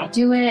to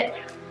do it.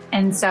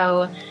 And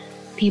so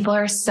people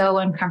are so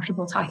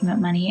uncomfortable talking about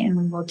money. And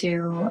we will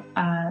do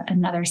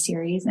another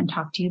series and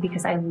talk to you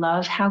because I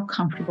love how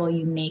comfortable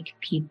you make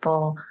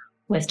people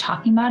with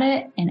talking about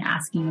it and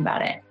asking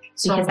about it.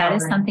 Because that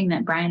is something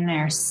that Brian and I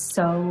are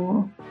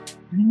so,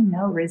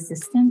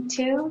 resistant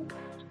to.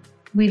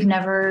 We've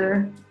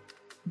never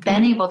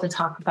been able to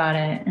talk about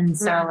it. And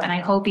so, and I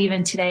hope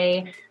even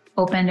today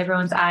opened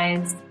everyone's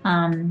eyes.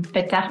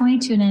 But definitely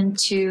tune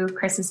into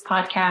Chris's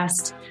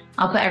podcast.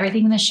 I'll put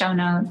everything in the show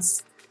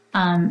notes.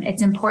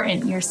 It's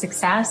important. Your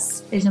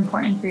success is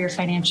important for your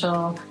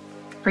financial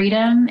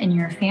freedom and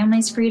your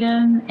family's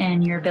freedom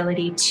and your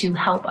ability to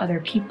help other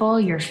people,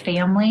 your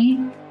family.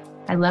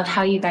 I love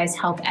how you guys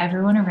help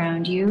everyone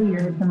around you.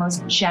 You're the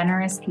most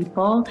generous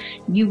people.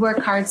 You work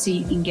hard so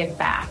you can give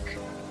back.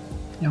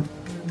 Yep.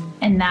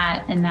 And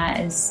that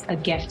is a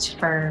gift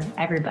for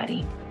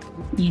everybody,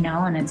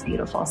 and it's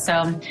beautiful.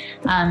 So,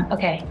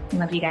 okay.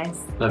 Love you guys.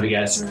 Love you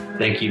guys.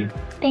 Thank you.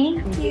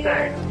 Thank you.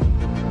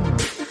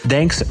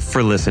 Thanks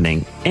for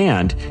listening.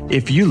 And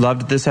if you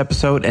loved this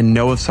episode and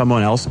know of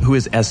someone else who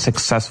is as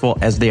successful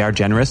as they are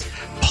generous,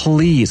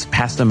 please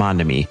pass them on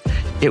to me.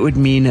 It would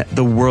mean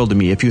the world to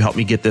me if you help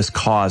me get this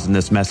cause and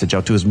this message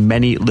out to as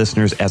many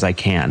listeners as I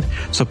can.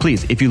 So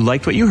please, if you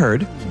liked what you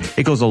heard,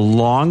 it goes a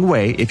long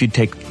way if you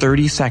take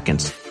 30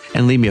 seconds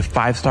and leave me a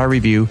 5-star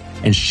review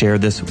and share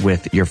this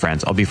with your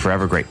friends. I'll be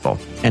forever grateful.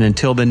 And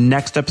until the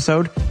next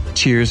episode,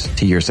 cheers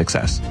to your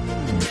success.